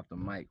just drop the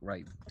mic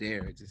right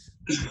there. Just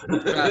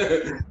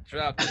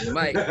drop the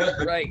mic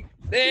right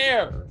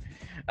there.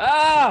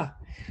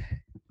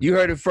 You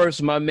heard it first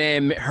from my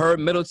man Herb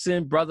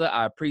Middleton, brother.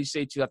 I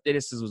appreciate you. I think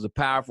this was a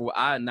powerful.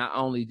 I not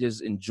only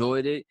just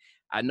enjoyed it,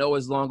 I know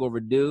it's long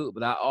overdue,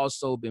 but I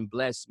also been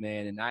blessed,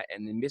 man.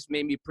 And this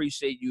made me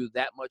appreciate you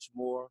that much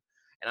more.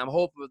 And I'm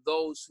hoping for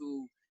those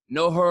who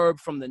know Herb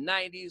from the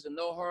 90s or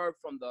know Herb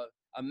from the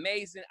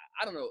amazing,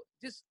 I don't know,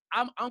 just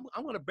I'm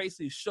gonna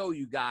basically show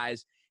you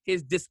guys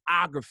his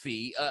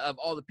discography of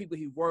all the people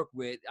he worked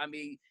with. I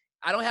mean,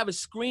 I don't have a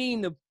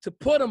screen to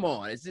put them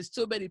on. It's just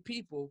too many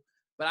people.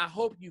 But I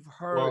hope you've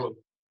heard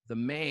the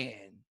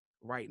man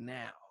right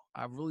now.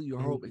 I really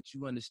hope that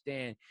you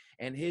understand.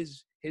 And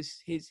his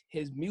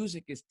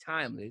music is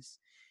timeless.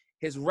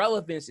 His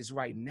relevance is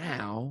right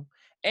now.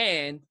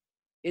 And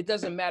it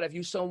doesn't matter if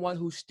you're someone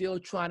who's still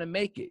trying to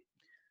make it,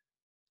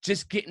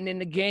 just getting in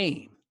the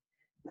game.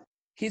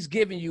 He's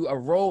giving you a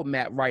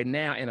roadmap right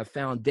now and a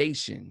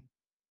foundation.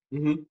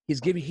 Mm-hmm.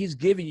 He's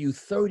giving you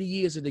 30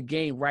 years of the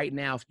game right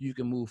now so you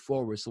can move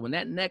forward. So when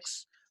that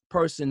next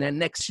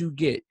you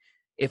get,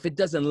 if it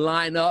doesn't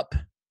line up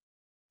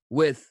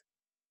with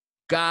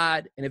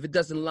God, and if it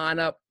doesn't line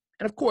up,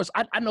 and of course,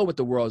 I know what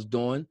the world's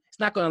doing. It's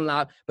not going to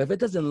line up, but if it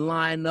doesn't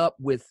line up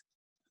with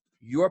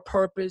your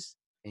purpose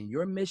and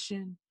your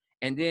mission,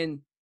 and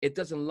then it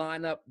doesn't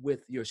line up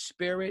with your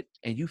spirit,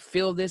 and you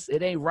feel this,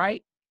 it ain't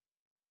right,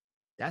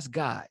 that's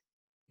God.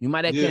 You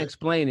might not can't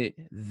explain it.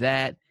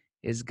 That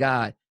is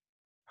God.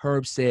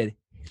 Herb said,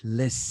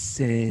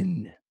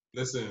 listen.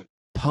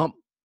 Pump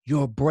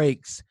your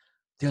brakes.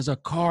 There's a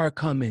car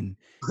coming.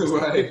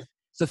 Right.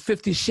 It's a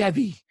 50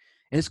 Chevy,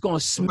 and it's going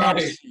to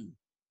smash you.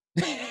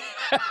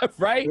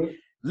 Right?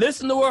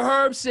 Listen to what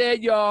Herb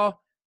said, y'all.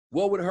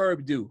 What would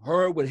Herb do?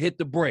 Herb would hit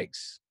the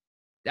brakes.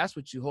 That's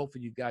what you hope for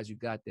you guys. You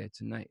got that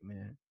tonight,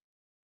 man.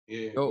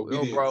 Yeah. Yo,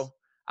 bro.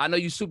 I know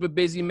you're super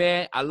busy,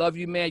 man. I love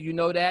you, man. You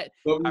know that.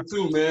 Love you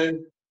too,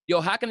 man. Yo,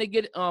 how can they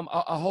get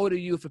a hold of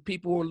you for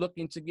people who are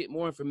looking to get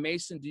more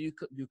information? Do you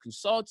do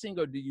consulting,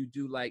 or do you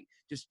do like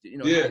just, you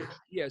know?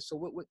 Yeah.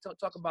 So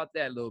talk about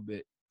that a little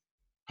bit.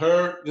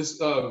 Herb,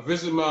 just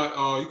visit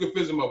my you can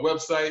visit my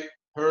website,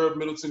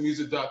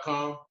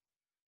 herbmiddletonmusic.com.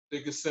 They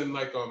can send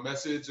like a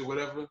message or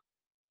whatever.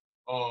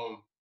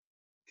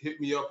 Hit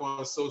me up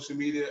on social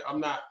media.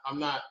 I'm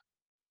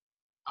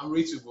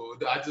reachable.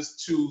 I just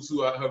choose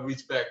who I have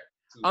reached back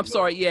to. I'm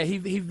sorry. Yeah,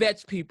 he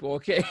vets people.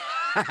 Okay.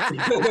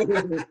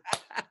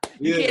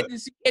 You can't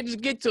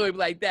just get to him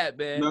like that,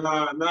 man.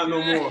 Nah, not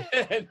no more.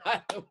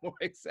 Not no more,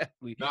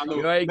 exactly. Not no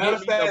more. Matter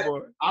of fact,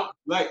 I'm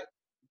like,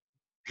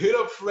 hit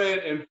up Fred,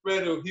 and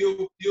Fred he'll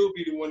be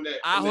the one that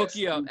I'll hook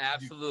you up.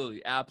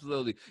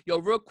 Absolutely. Yo,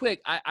 real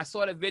quick, I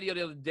saw the video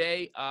the other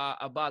day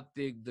about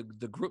the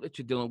group that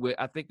you're dealing with.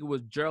 I think it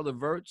was Gerald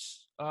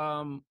Levert's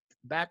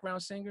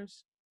background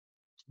singers.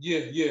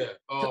 Yeah.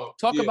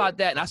 Talk about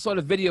that. And I saw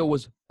the video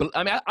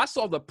I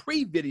saw the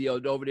pre-video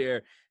over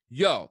there.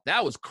 Yo,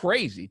 that was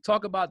crazy.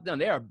 Talk about them.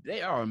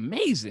 They are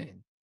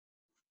amazing.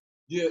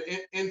 Yeah,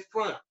 in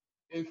front,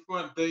 they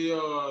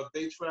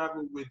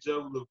traveled with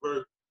Gerald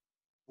Levert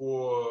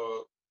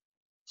for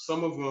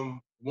some of them.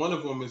 One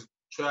of them is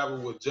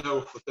traveled with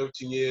Gerald for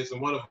 13 years,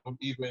 and one of them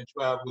even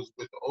travels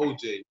with the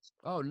OJs.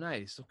 Oh,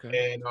 nice.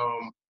 Okay.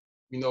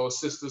 And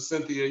Sister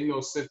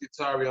Cynthia, Cynthia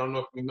Tyree. I don't know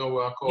if we know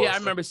what I call her. Yeah, I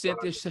remember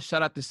Cynthia.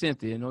 Shout out to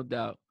Cynthia, no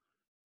doubt.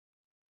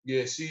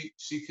 Yeah, she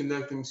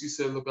connected me. She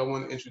said, "Look, I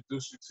want to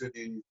introduce you to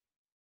the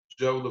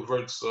Gerald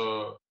Levert's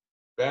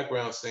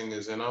background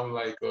singers," and I'm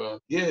like,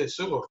 "Yeah,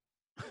 sure."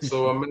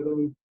 So I met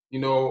him.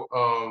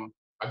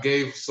 I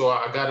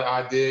got an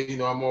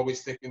idea. I'm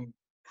always thinking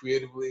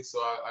creatively. So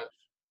I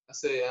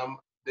say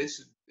they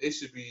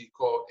should be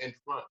called In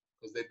Front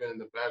because they've been in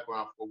the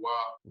background for a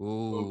while.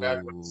 Ooh,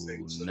 background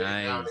singing. So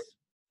nice.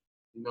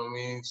 You know what I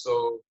mean?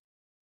 So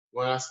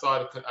when I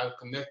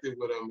connected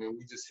with them, and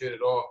we just hit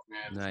it off,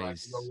 man.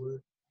 Nice. It's like, you know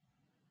what?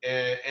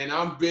 And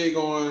I'm big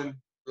on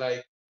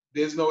like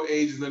there's no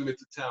age limit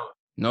to talent.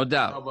 No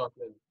doubt. How about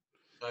that?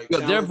 Like, yo,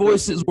 their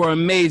voices were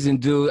amazing,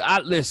 dude.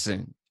 I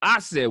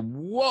said,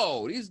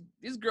 whoa, these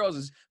girls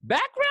is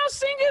background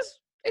singers?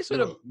 They should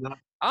have,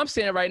 I'm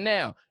saying it right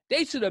now,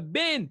 they should have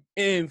been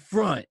in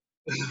front.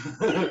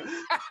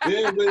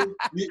 Yeah, but,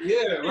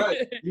 yeah,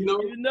 right.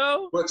 You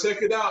know? But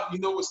check it out. You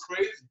know what's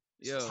crazy?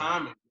 It's Yo.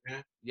 timing,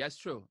 man. Yeah, that's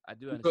true. I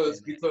do understand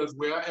that. Because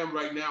where I am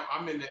right now,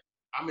 I'm in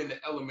the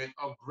element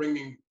of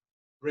bringing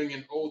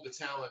older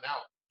talent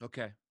out.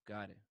 Okay,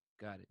 got it.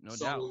 No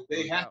So doubt.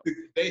 they have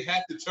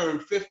to turn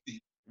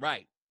 50.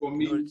 Right. For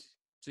me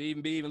to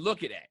even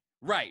look at that.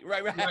 Right.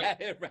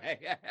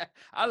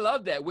 I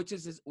love that, which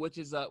is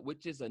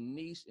a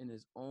niche in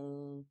its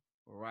own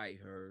right,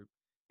 Herb.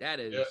 That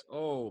is,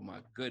 oh my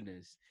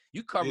goodness.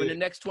 You covering the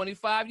next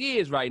 25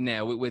 years right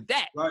now with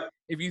that. Right.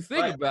 If you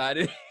think about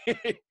it.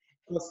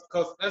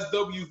 Because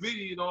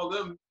SWV and all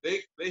them,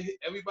 they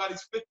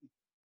everybody's 50.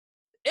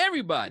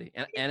 Everybody.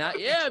 And I,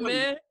 yeah,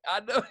 man.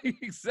 I know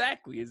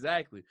exactly.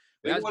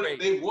 They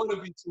want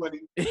to be 20,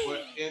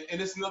 but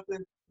and it's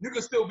nothing. You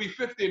can still be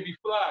 50 and be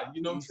fly.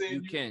 You know what I'm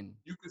saying? You can.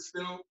 You can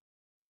still,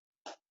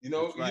 you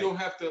Right. don't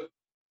have to,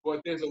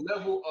 but there's a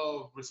level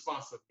of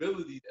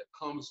responsibility that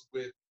comes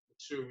with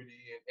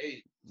maturity and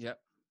age. Yep.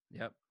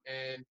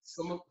 And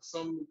some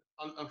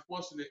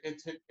unfortunate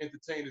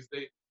entertainers,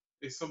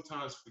 they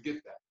sometimes forget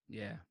that.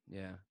 Yeah,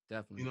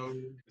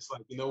 definitely. It's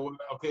like, you know what?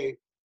 Okay,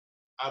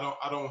 I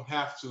don't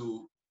have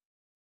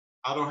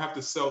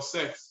to sell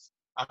sex.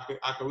 I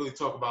could really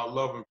talk about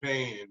love and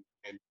pain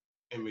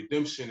and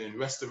redemption and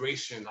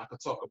restoration. I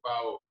could talk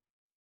about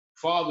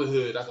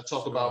fatherhood. I could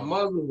talk about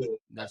motherhood.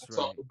 I could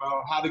talk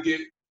about how to get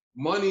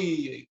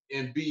money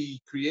and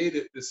be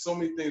creative. There's so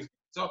many things to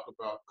talk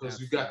about because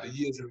you got the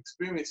years of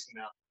experience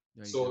now.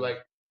 So like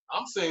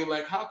I'm saying,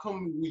 like, how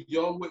come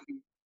y'all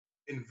wouldn't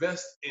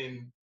invest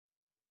in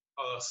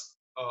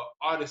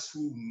artists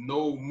who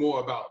know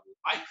more about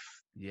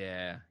life?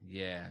 Yeah,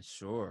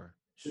 sure.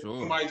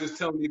 Somebody just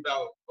tell me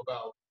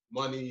about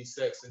money,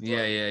 sex, and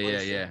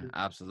drugs. Yeah.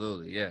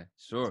 Absolutely, yeah,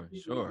 sure.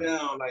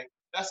 Down, like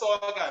that's all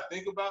I gotta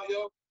think about,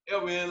 yo.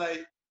 Yo, man,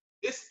 like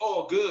it's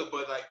all good,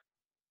 but like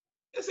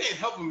this ain't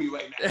helping me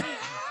right now.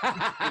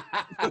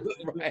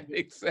 Right,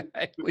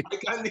 exactly.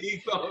 Like I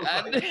need something.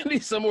 I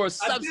need some more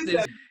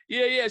substance.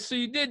 Yeah. So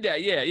you did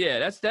that. Yeah.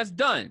 That's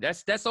done.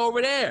 That's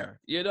over there.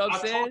 You know what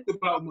I'm saying? I talked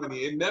about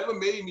money. It never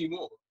made me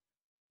more.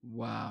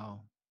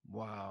 Wow.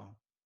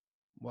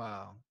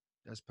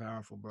 That's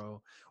powerful, bro.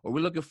 Well,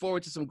 we're looking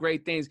forward to some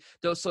great things.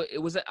 Though, so it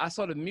was. I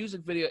saw the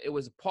music video. It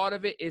was a part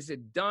of it. Is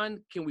it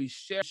done? Can we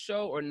share the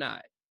show or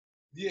not?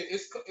 Yeah,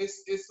 it's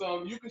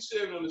you can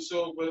share it on the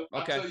show, but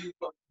okay. I'll tell you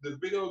what, the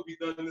video will be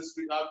done this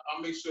week.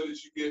 I'll make sure that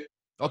you get.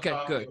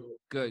 Okay,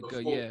 good.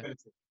 Yeah.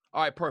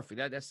 All right,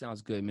 perfect. That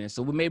sounds good, man.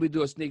 So we'll maybe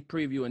do a sneak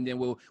preview, and then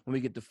when we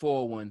get the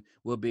full one,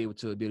 we'll be able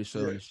to do the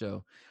show on the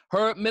show.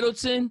 Herb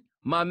Middleton,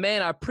 my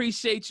man, I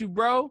appreciate you,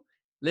 bro.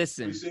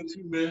 Listen. Appreciate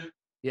you, man.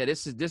 Yeah,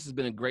 this has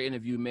been a great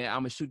interview, man. I'm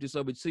gonna shoot this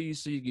over to you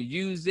so you can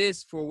use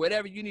this for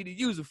whatever you need to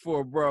use it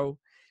for, bro.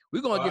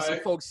 We're gonna get some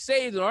folks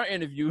saved in our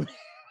interview.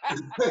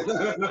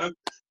 I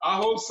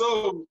hope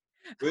so.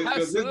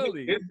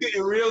 Absolutely. It's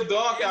getting real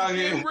dark out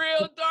here. It's getting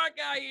real dark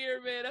out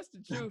here, man. That's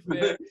the truth,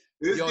 man.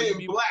 It's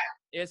getting black.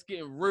 It's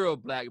getting real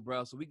black,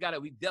 bro. So we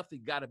definitely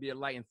gotta be a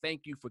light. And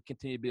thank you for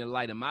continuing to be a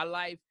light in my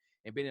life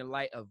and being a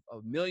light of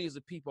millions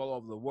of people all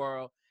over the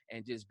world.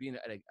 And just being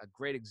a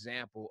great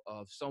example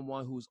of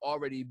someone who's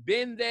already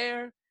been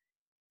there,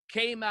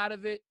 came out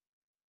of it,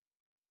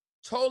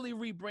 totally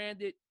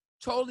rebranded,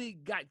 totally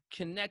got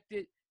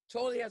connected,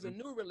 totally has a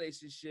new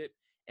relationship.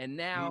 And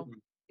now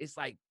it's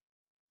like,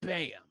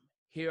 bam,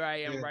 here I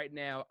am right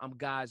now. I'm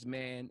God's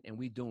man, and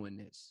we doing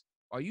this.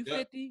 Are you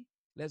 50?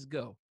 Let's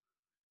go.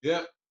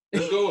 Yeah,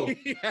 let's go.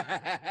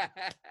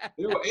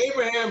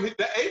 Abraham did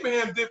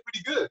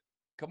pretty good.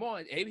 Come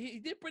on,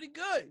 he did pretty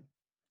good.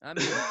 I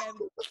mean, he had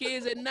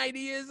kids at 90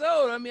 years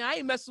old. I mean, I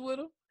ain't messing with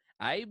him.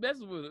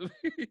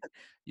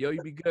 Yo,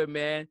 you be good,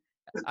 man.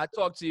 I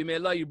talk to you,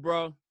 man. Love you,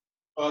 bro.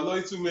 I love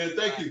you too, man.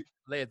 Thank you.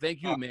 Later.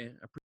 Thank you, man.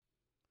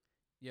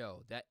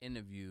 Yo, that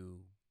interview,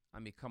 I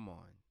mean, come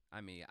on.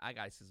 I mean, I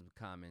got to see some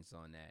comments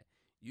on that.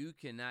 You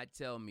cannot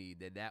tell me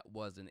that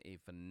wasn't a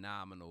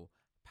phenomenal,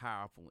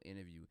 powerful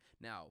interview.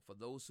 Now, for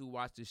those who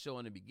watched the show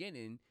in the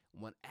beginning,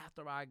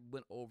 after I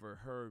went over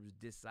Herb's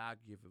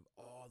discography of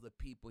all the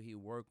people he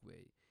worked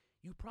with,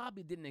 you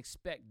probably didn't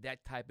expect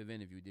that type of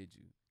interview, did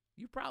you?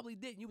 You probably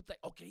didn't. You would think,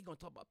 okay, he's going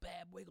to talk about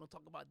Bad Boy, he's going to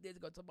talk about this,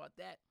 he's going to talk about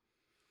that.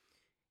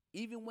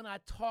 Even when I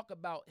talk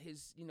about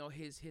his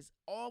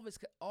all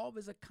of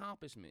his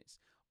accomplishments,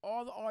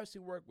 all the artists he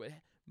worked with,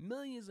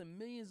 millions and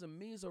millions and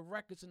millions of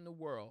records in the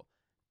world,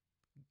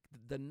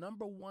 the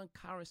number one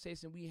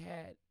conversation we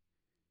had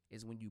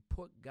is when you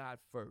put God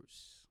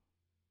first,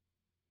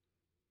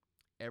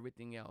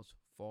 everything else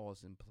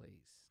falls in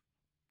place.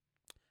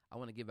 I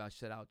want to give a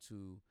shout out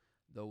to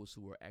those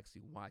who are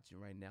actually watching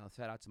right now.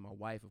 Shout out to my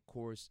wife, of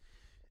course,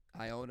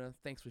 Iona.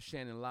 Thanks for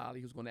Shannon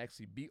Lally, who's going to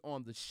actually be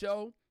on the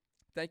show.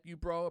 Thank you,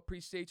 bro.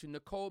 Appreciate you.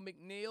 Nicole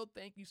McNeil,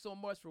 thank you so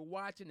much for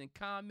watching and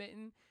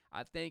commenting.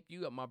 I thank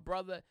you. My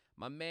brother,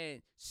 my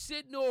man,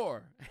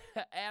 Sidnor,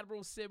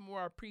 Admiral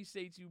Sidmore, I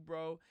appreciate you,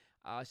 bro.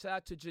 Shout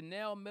out to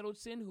Janelle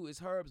Middleton, who is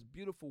Herb's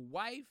beautiful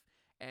wife.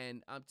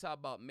 And I'm talking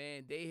about,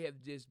 man, they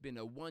have just been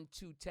a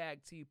 1-2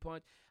 tag team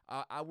punch.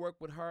 I work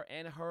with her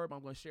and Herb.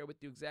 I'm going to share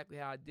with you exactly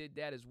how I did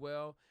that as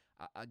well.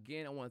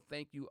 Again, I want to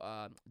thank you,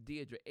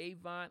 Deidre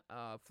Avon,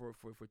 for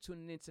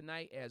tuning in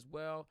tonight as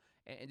well,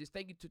 and just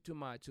thank you to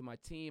my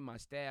team, my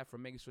staff, for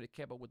making sure they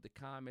kept up with the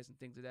comments and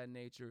things of that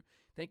nature.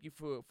 Thank you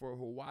for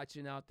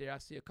watching out there. I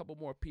see a couple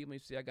more people. You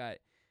see, I got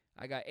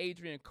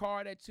Adrian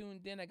Carr that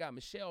tuned in. I got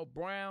Michelle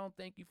Brown.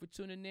 Thank you for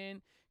tuning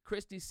in.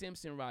 Christy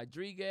Simpson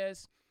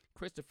Rodriguez,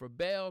 Christopher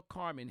Bell,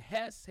 Carmen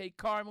Hess. Hey,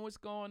 Carmen, what's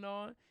going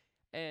on?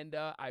 And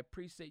I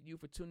appreciate you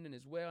for tuning in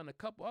as well. And a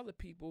couple other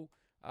people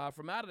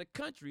from out of the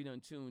country done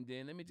tuned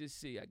in. Let me just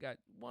see. I got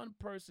one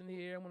person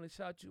here. I'm going to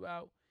shout you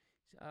out.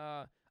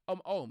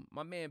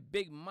 My man,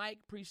 Big Mike.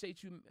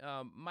 Appreciate you,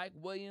 Mike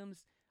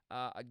Williams.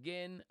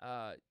 Again,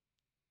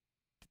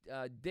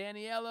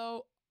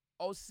 Daniello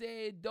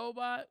Osei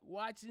Doba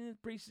watching.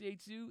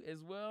 Appreciate you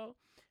as well.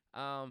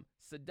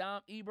 Saddam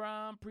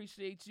Ibrahim.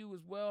 Appreciate you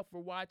as well for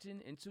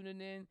watching and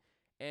tuning in.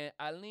 And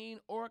Eileen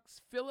Orks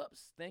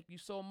Phillips, thank you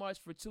so much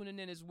for tuning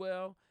in as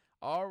well.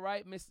 All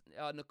right, Miss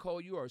Nicole,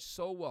 you are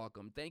so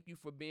welcome. Thank you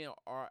for being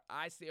our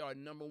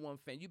number one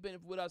fan. You've been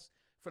with us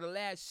for the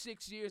last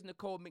 6 years,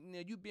 Nicole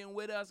McNeil. You've been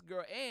with us,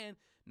 girl. And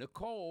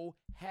Nicole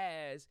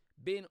has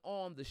been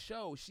on the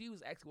show. She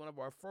was actually one of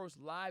our first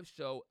live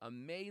show.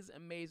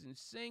 Amazing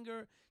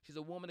singer. She's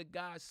a woman of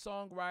God,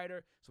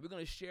 songwriter. So we're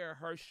going to share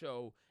her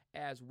show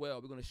as well.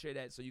 We're going to share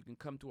that so you can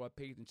come to our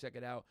page and check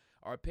it out.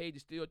 Our page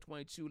is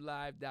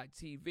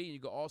Studio22Live.tv, and you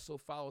can also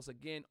follow us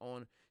again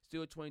on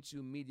Studio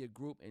 22 Media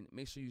Group, and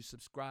make sure you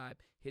subscribe,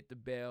 hit the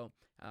bell,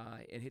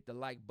 and hit the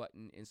like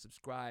button and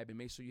subscribe, and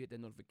make sure you hit that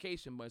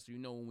notification button so you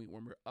know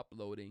when we're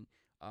uploading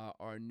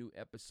our new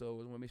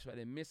episodes. I want to make sure I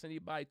didn't miss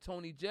anybody.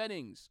 Tony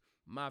Jennings,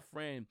 my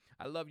friend,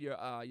 I love your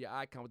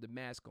icon with the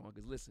mask on,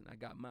 because listen, I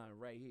got mine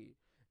right here.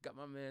 Got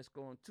my mask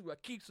on too. I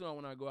keep it on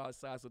when I go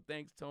outside. So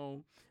thanks,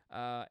 Tone.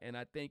 And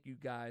I thank you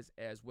guys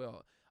as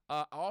well.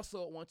 I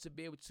also want to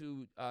be able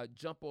to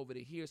jump over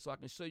to here so I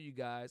can show you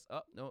guys.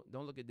 Oh, no,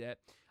 don't look at that.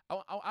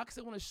 I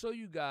actually want to show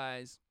you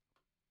guys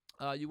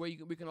where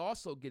we can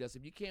also get us.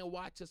 If you can't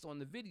watch us on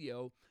the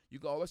video, you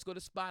can always go to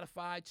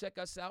Spotify, check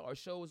us out. Our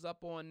show is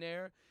up on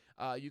there.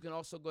 You can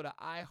also go to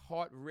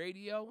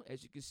iHeartRadio.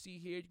 As you can see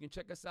here, you can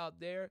check us out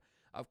there.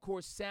 Of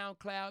course,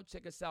 SoundCloud,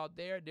 check us out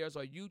there. There's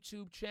our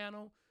YouTube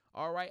channel.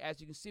 All right, as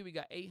you can see, we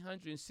got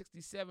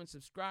 867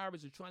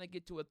 subscribers. We're trying to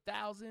get to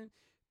 1,000.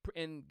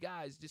 And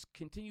guys, just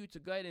continue to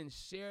go ahead and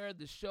share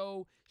the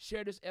show.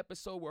 Share this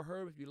episode with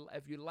her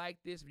if you like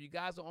this. If you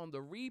guys are on the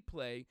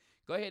replay,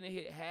 go ahead and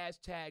hit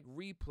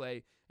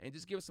 #replay and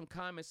just give us some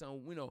comments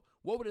on,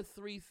 what were the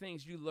 3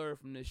 things you learned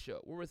from this show?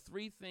 What were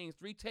 3 things,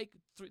 three things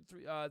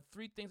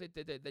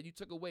that you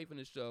took away from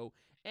the show?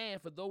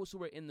 And for those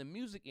who are in the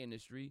music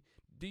industry,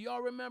 do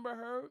y'all remember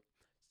her?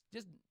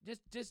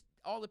 Just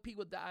all the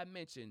people that I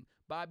mentioned: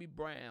 Bobby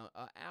Brown,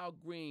 Al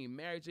Green,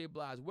 Mary J.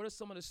 Blige. What are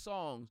some of the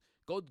songs?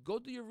 Go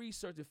do your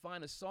research and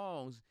find the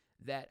songs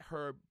that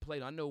Herb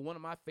played. I know one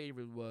of my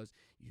favorites was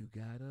 "You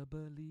Gotta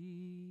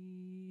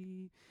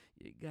Believe,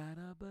 You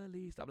Gotta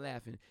Believe." Stop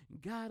laughing. You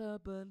gotta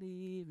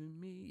believe in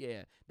me.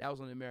 Yeah, that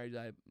was on the Mary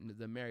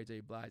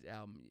J. Blige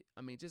album.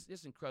 I mean,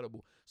 just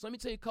incredible. So let me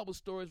tell you a couple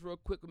stories real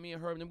quick with me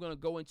and Herb, and I'm going to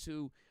go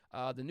into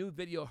the new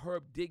video.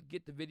 Herb did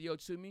get the video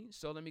to me,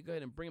 so let me go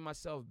ahead and bring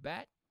myself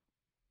back.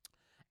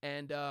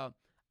 And I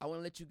want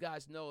to let you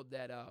guys know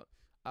that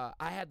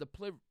I had the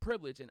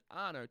privilege and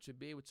honor to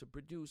be able to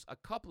produce a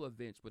couple of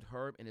events with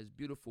Herb and his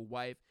beautiful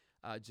wife,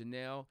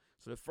 Janelle.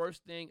 So the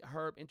first thing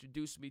Herb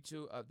introduced me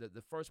to,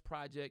 the first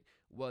project,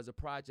 was a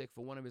project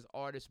for one of his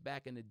artists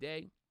back in the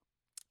day.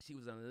 She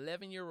was an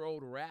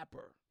 11-year-old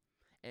rapper,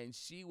 and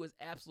she was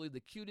absolutely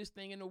the cutest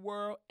thing in the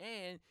world.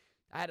 And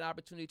I had an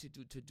opportunity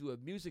to do a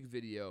music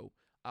video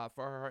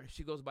for her.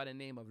 She goes by the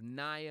name of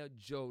Nia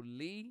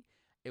Jolie.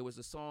 It was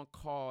a song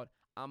called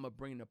 "I'ma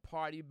Bring the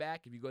Party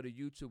Back." If you go to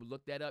YouTube,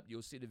 look that up,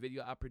 you'll see the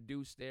video I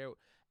produced there.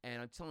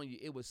 And I'm telling you,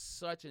 it was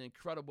such an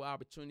incredible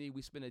opportunity.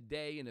 We spent a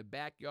day in the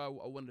backyard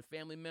of one of the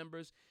family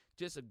members.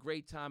 Just a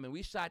great time. And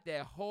we shot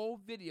that whole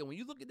video. When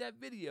you look at that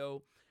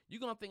video, you're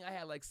going to think I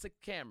had like 6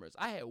 cameras.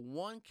 I had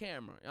 1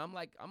 camera. And I'm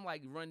like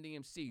Run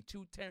DMC,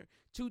 2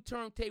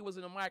 turntables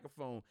and a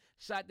microphone.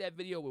 Shot that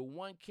video with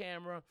 1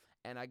 camera,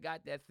 and I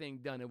got that thing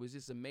done. It was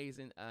just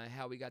amazing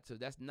how we got to.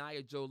 That's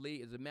Nia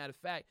Jolie. As a matter of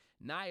fact,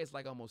 Nia is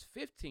like almost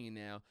 15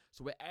 now.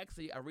 So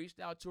I reached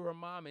out to her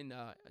mom and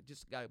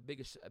just got a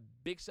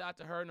big shout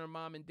to her and her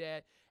mom and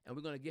dad, and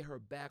we're going to get her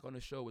back on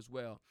the show as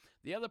well.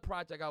 The other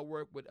project I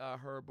worked with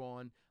Herb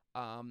on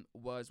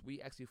was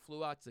we actually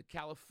flew out to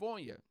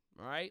California,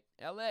 right?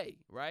 LA,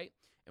 right?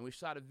 And we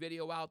shot a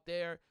video out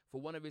there for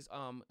one of his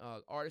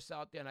artists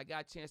out there, and I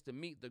got a chance to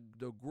meet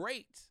the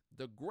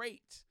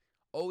great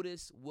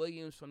Otis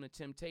Williams from the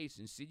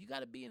Temptations. See, you got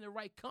to be in the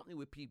right company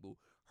with people.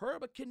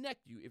 Herb will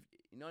connect you.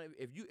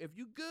 If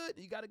you good,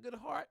 you got a good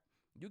heart,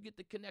 you get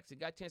the connection.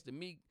 Got a chance to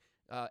meet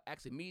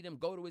actually meet him,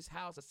 go to his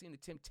house. I seen the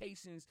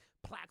Temptations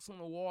plaques on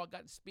the wall.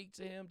 Got to speak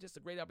to him. Just a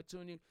great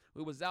opportunity.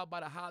 We was out by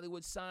the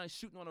Hollywood sign,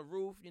 shooting on a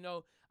roof.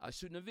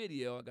 Shooting a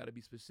video. I got to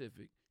be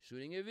specific.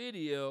 Shooting a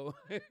video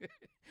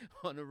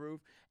on the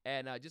roof,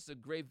 and just a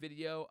great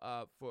video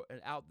out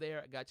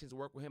there. I got a chance to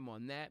work with him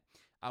on that.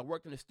 I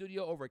worked in the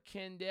studio over at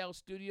Kendall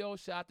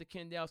Studios. Shout out to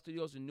Kendall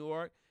Studios in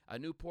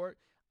Newport.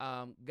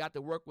 Got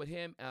to work with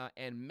him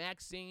and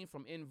Maxine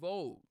from In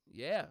Vogue.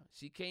 Yeah,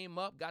 she came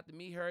up, got to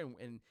meet her,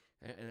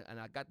 and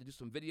I got to do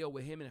some video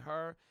with him and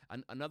her.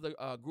 Another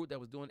group that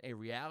was doing a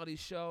reality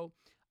show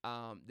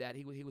that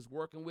he was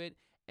working with,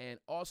 and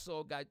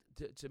also got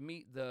to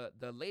meet the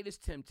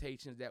latest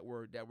Temptations that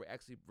were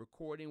actually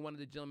recording. One of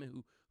the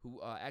gentlemen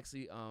who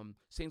actually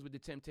sings with the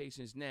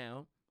Temptations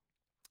now.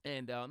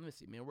 And let me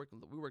see, man, we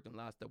working a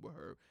lot of stuff with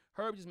Herb.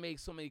 Herb just made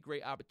so many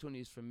great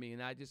opportunities for me,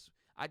 and I just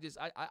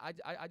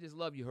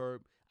love you,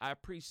 Herb. I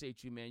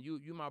appreciate you, man.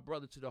 You my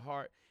brother to the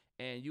heart,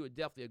 and you are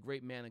definitely a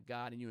great man of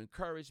God, and you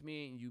encourage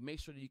me, and you make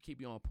sure that you keep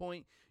me on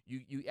point.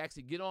 You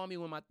actually get on me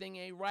when my thing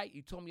ain't right.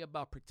 You told me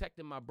about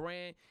protecting my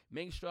brand,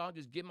 making sure I don't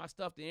just give my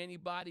stuff to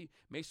anybody.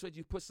 Make sure that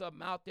you put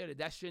something out there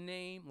that's your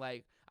name.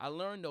 Like, I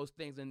learned those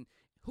things, and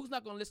who's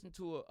not going to listen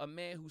to a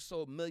man who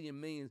sold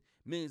millions and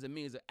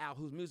millions of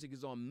albums, whose music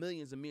is on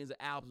millions and millions of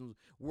albums,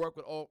 work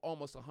with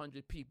almost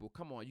 100 people?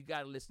 Come on, you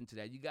got to listen to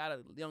that. You got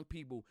to, young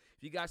people,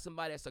 if you got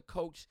somebody that's a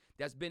coach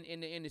that's been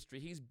in the industry,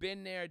 he's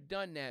been there,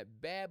 done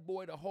that. Bad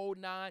boy, the whole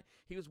nine.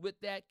 He was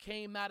with that,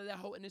 came out of that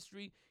whole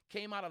industry,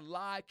 came out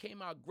alive,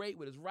 came out great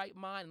with his right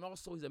mind, and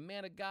also he's a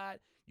man of God.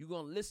 You're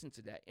going to listen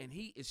to that. And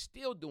he is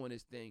still doing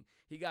his thing.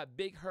 He got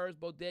Big Herb's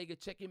Bodega.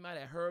 Check him out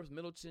at Herb's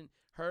Middleton,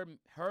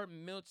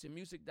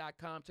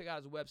 HerbMiddletonMusic.com. Check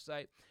out his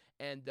website.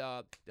 And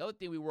the other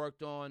thing we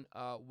worked on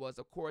was,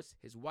 of course,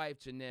 his wife,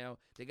 Janelle.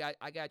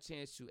 I got a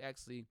chance to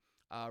actually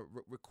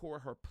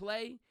record her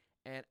play.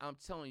 And I'm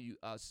telling you,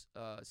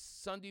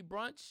 Sunday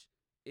brunch,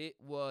 it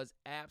was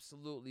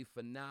absolutely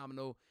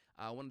phenomenal.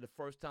 One of the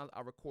first times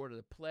I recorded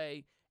a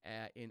play.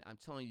 And I'm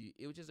telling you,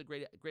 it was just a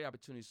great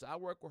opportunity. So I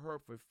worked with her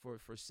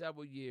for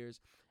several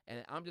years,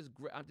 and I'm just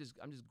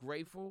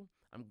grateful.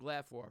 I'm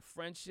glad for our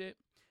friendship.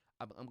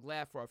 I'm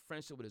glad for our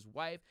friendship with his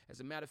wife. As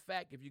a matter of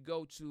fact, if you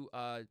go to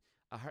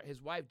his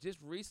wife, just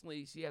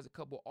recently, she has a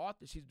couple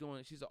authors. She's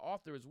an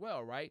author as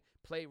well, right?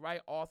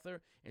 Playwright,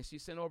 author, and she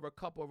sent over a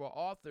couple of her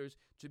authors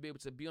to be able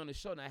to be on the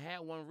show. And I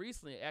had one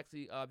recently.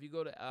 Actually, if you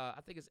go to, I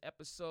think it's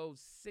episode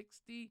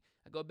 60.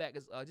 I go back.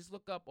 Just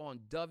look up on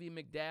Dovey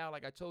McDowell.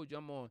 Like I told you,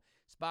 I'm on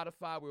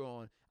Spotify. We're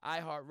on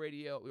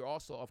iHeartRadio. We're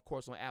also, of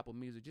course, on Apple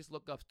Music. Just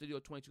look up Studio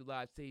 22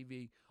 Live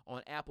TV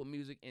on Apple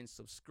Music and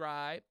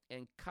subscribe.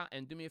 And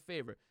do me a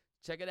favor.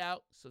 Check it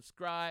out,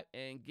 subscribe,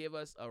 and give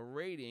us a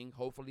rating,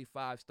 hopefully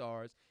 5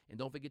 stars. And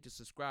don't forget to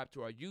subscribe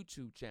to our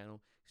YouTube channel,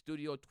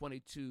 Studio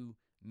 22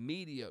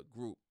 Media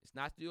Group. It's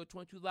not Studio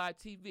 22 Live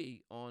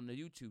TV on the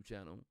YouTube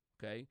channel,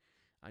 okay?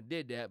 I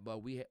did that,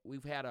 but we've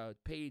had a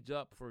page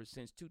up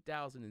since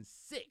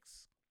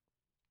 2006.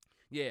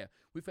 Yeah,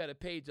 we've had a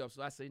page up,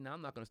 so I say, no,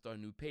 I'm not going to start a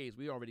new page.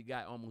 We already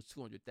got almost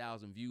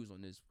 200,000 views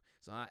on this,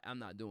 so I'm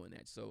not doing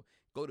that. So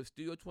go to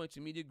Studio 22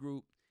 Media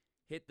Group.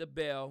 Hit the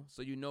bell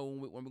so you know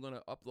when we're going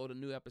to upload a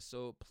new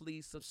episode.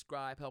 Please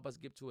subscribe. Help us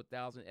get to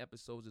 1,000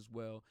 episodes as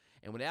well.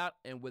 And without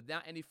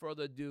any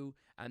further ado,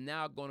 I'm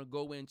now going to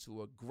go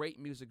into a great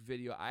music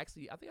video. I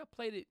think I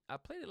played it a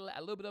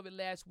little bit of it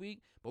last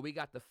week, but we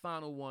got the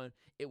final one.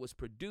 It was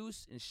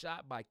produced and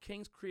shot by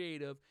King's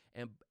Creative,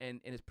 and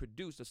it's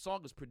produced. The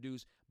song is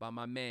produced by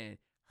my man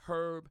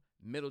Herb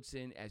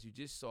Middleton, as you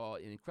just saw,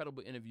 an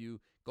incredible interview.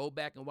 Go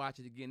back and watch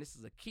it again. This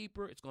is a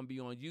keeper. It's going to be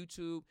on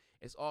YouTube.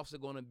 It's also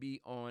going to be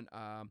on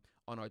our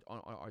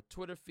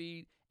Twitter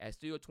feed at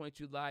Studio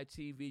 22 Live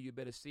TV. You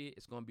better see it.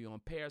 It's going to be on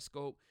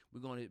Periscope.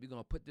 We're going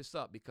to put this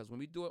up because when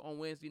we do it on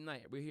Wednesday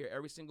night, we're here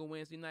every single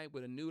Wednesday night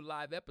with a new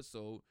live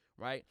episode,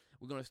 right?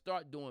 We're going to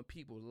start doing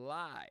people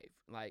live,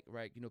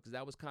 because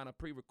that was kind of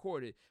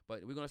pre-recorded, but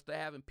we're going to start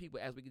having people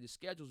as we get the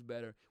schedules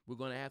better. We're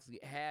going to actually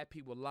have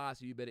people live,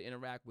 so you better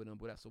interact with them.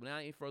 So without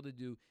any further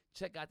ado,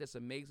 check out this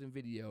amazing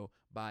video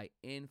by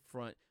In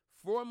Front,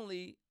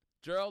 formerly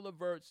Gerald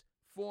Levert's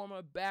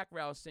former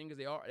background singers.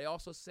 They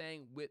also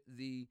sang with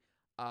the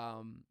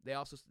they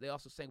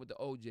also sang with the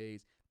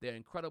OJs. They're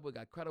incredible,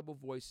 got credible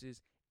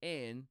voices,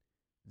 and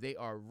they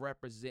are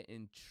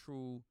representing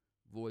true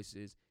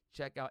voices.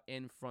 Check out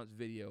In Front's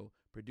video,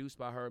 produced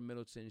by Herb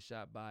Middleton,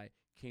 shot by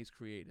King's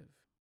Creative.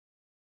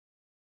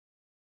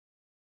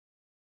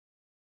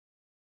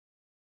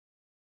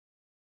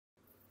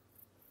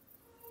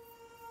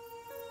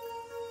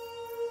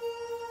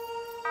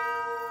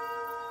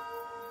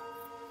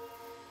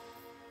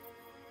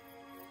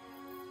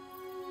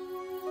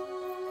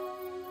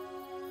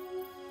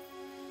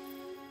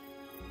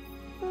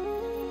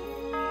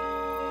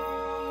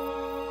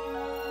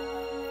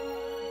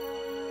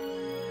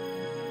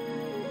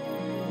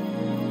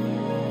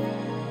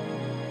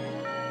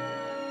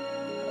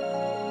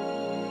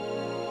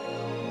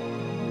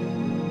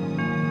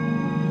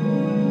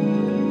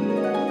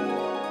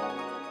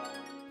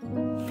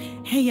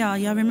 Hey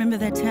y'all remember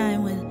that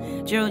time when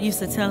Gerald used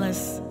to tell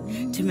us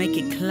to make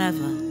it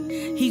clever.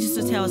 He used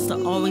to tell us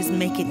to always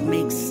make it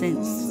make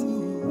sense.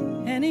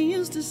 And he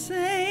used to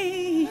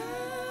say,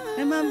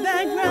 and my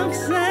background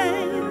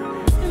sang,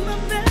 and my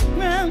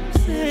background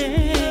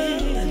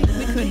sang.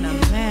 We couldn't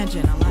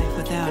imagine a life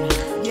without him.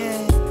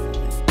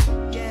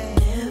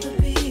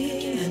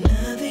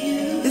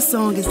 This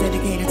song is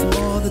dedicated to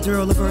all the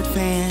Gerald Levert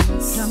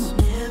fans. Come on.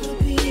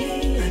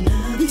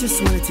 We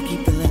just wanted to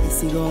keep the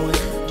legacy going.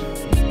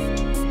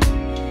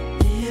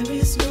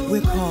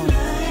 We're called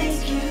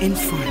In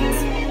Front.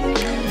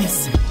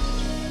 Listen.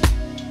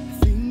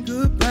 Think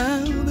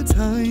about the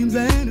times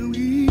that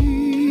we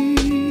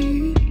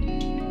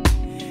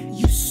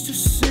used to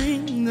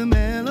sing the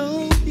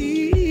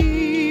melody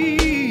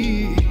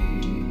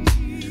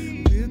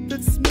with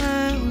that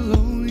smile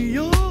on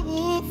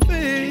your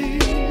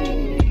face.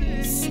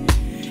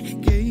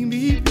 It gave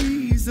me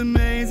peace,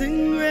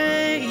 amazing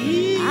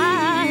grace.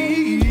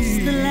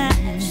 The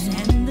laughs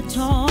and the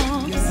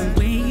talks, the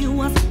way you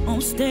was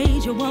on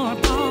stage, you were a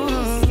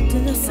boss. To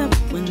us up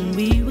when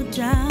we were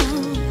down,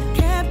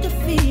 kept your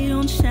feet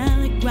on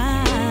shallow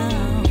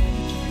ground.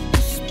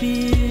 Your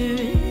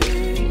spirit,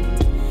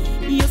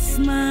 your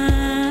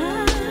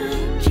smile,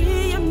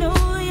 gee, you know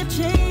you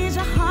changed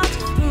your heart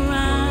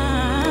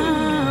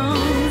around.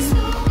 There's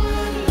no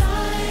one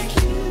like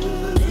you.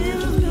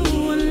 There's no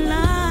one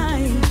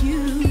like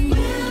you.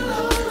 We'll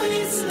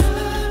always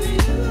love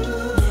you.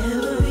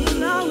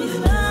 We'll always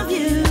love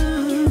you.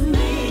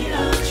 Made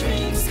our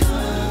dreams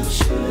come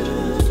true.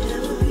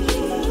 Never be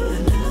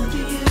another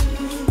you.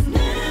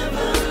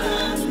 Never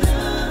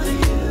another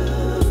you.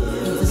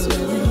 There's no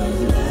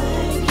one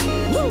like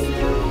you.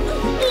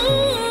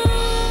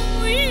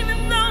 Ooh, even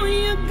though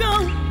you go,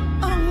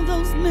 all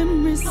those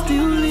memories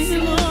still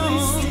live on.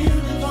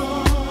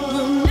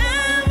 We'll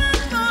never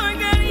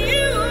forget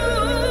you.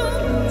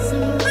 So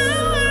the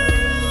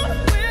world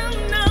will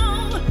know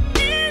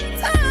in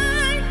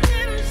time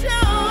it'll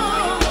show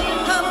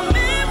how the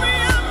memory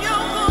of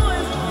your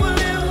voice will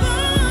live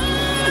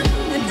on.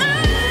 And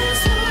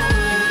there's no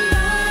one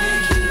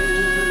like you.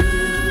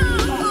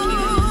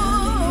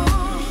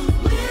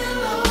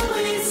 We'll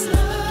always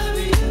love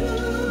you.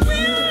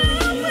 We'll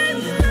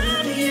always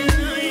love you.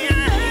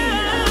 Yeah.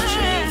 Our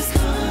dreams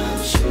come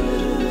true.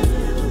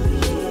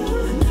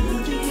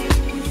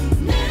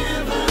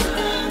 Never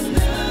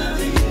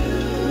another you.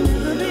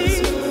 Never be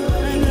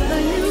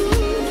another you.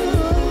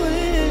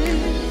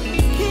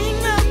 King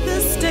of the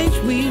stage,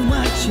 we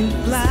watch you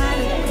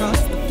glide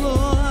across the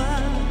floor,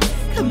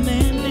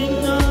 commanding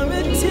our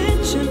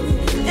attention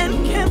and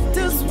kept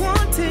us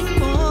wanting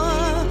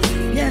more.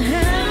 You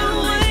had a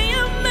way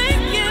of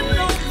making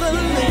all the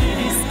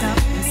ladies stop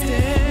and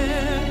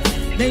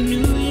stare. They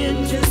knew you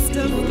just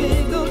a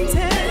big old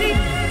teddy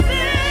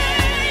bear.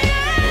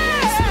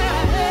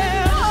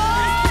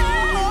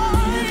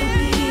 Never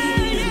be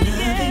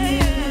another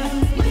you.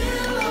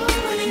 We'll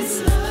always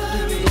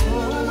love you.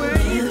 Never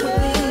be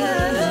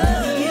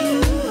another you.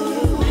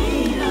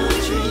 Made our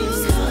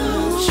dreams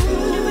come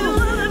true. If it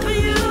wasn't for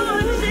you,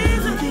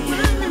 Jesus, it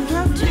wouldn't have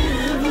come true.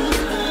 Never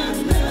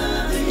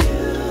another you.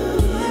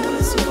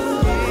 There's no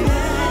one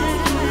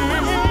like you.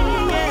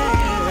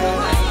 The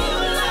way you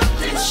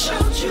loved and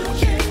showed you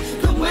care,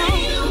 the way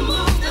you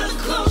moved and the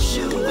clothes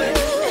you wear,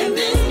 and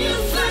then you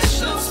flashed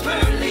those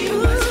pearly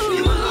words.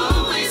 You were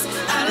always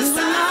out of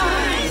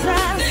sight.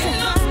 Then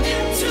looked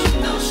into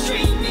those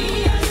dreamy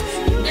eyes.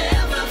 You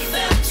never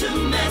failed to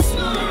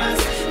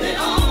mesmerize. They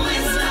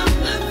always loved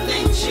the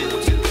things you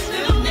do.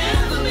 There'll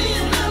never be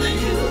another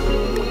you.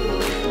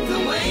 The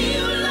way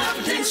you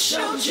loved and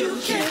showed you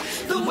care,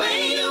 the way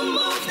you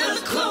moved and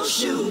the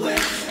clothes you wear,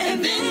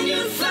 and then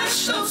you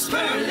flashed those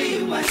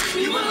pearly whites.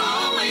 You were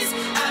always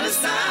out of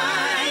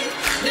sight.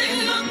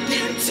 They looked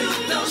into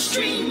those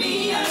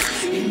dreamy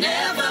eyes. You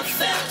never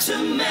failed to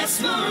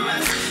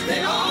mesmerize.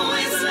 They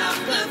always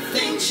loved the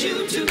things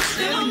you do.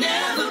 There'll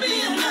never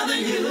be another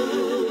you.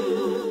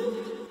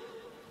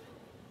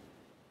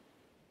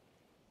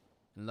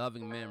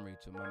 Loving memory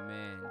to my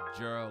man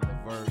Gerald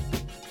Levert.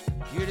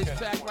 You hear this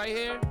track right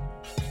here?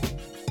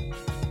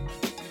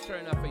 Let me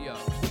turn it up for y'all.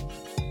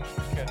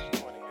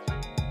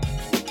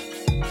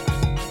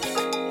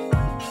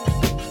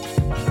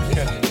 This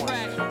is the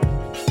track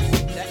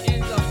that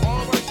ends up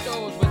all of our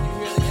shows, whether you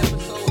hear the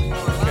episodes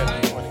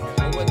online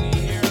or whether you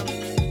hear them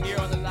here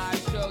on the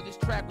live show. This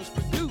track was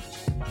produced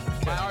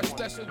by our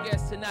special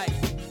guest tonight,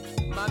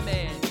 my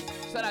man.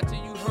 Shout out to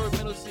you, Herb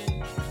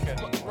Middleton.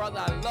 Brother,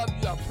 I love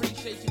you. I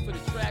appreciate you for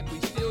the track. We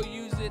still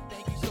use it.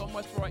 Thank you so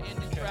much for our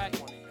ending track.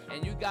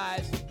 And you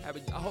guys,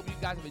 I hope you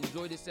guys have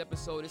enjoyed this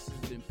episode. This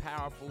has been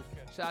powerful.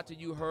 Shout out to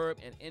you, Herb,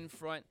 and In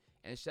Front.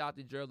 And shout out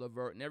to Gerald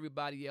Levert and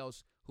everybody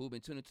else who've been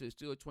tuning to the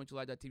Studio 22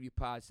 Live.tv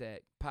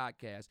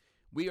podcast.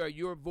 We are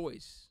your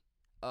voice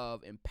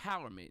of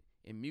empowerment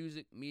in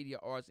music, media,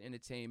 arts,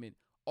 entertainment.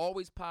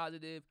 Always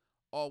positive,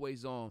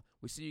 always on.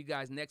 We'll see you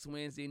guys next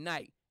Wednesday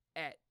night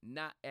at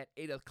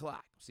 8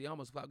 o'clock. See, I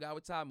almost forgot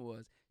what time it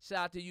was.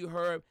 Shout out to you,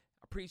 Herb.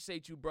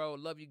 Appreciate you, bro.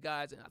 Love you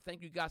guys. And I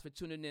thank you guys for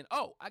tuning in.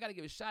 Oh, I got to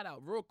give a shout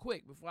out real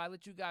quick before I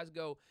let you guys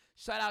go.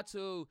 Shout out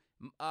to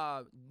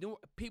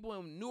people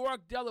in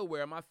Newark,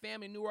 Delaware, my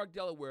family in Newark,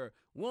 Delaware,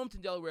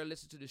 Wilmington, Delaware,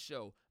 listen to the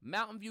show.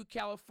 Mountain View,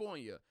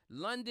 California,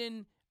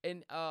 London,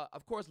 and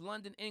of course,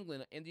 London,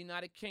 England, in the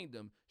United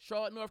Kingdom,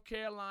 Charlotte, North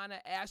Carolina,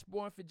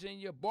 Ashbourne,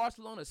 Virginia,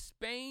 Barcelona,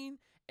 Spain,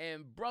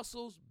 and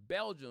Brussels,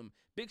 Belgium.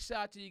 Big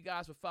shout out to you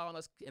guys for following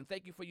us, and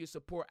thank you for your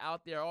support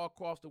out there all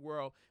across the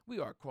world. We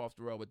are across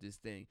the world with this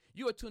thing.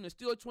 You are tuned to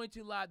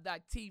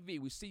Studio22Live.tv.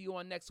 We see you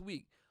on next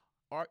week.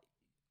 Tell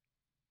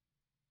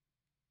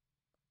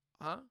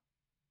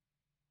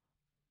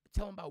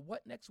them about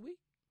what next week?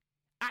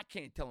 I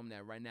can't tell them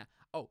that right now.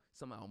 Oh,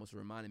 somebody almost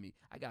reminded me.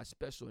 I got a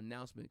special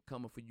announcement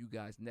coming for you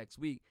guys next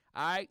week.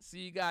 All right, see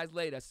you guys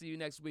later. See you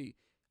next week.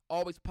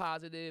 Always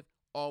positive,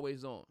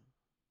 always on.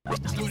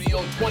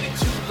 Studio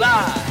 22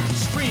 Live,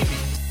 streaming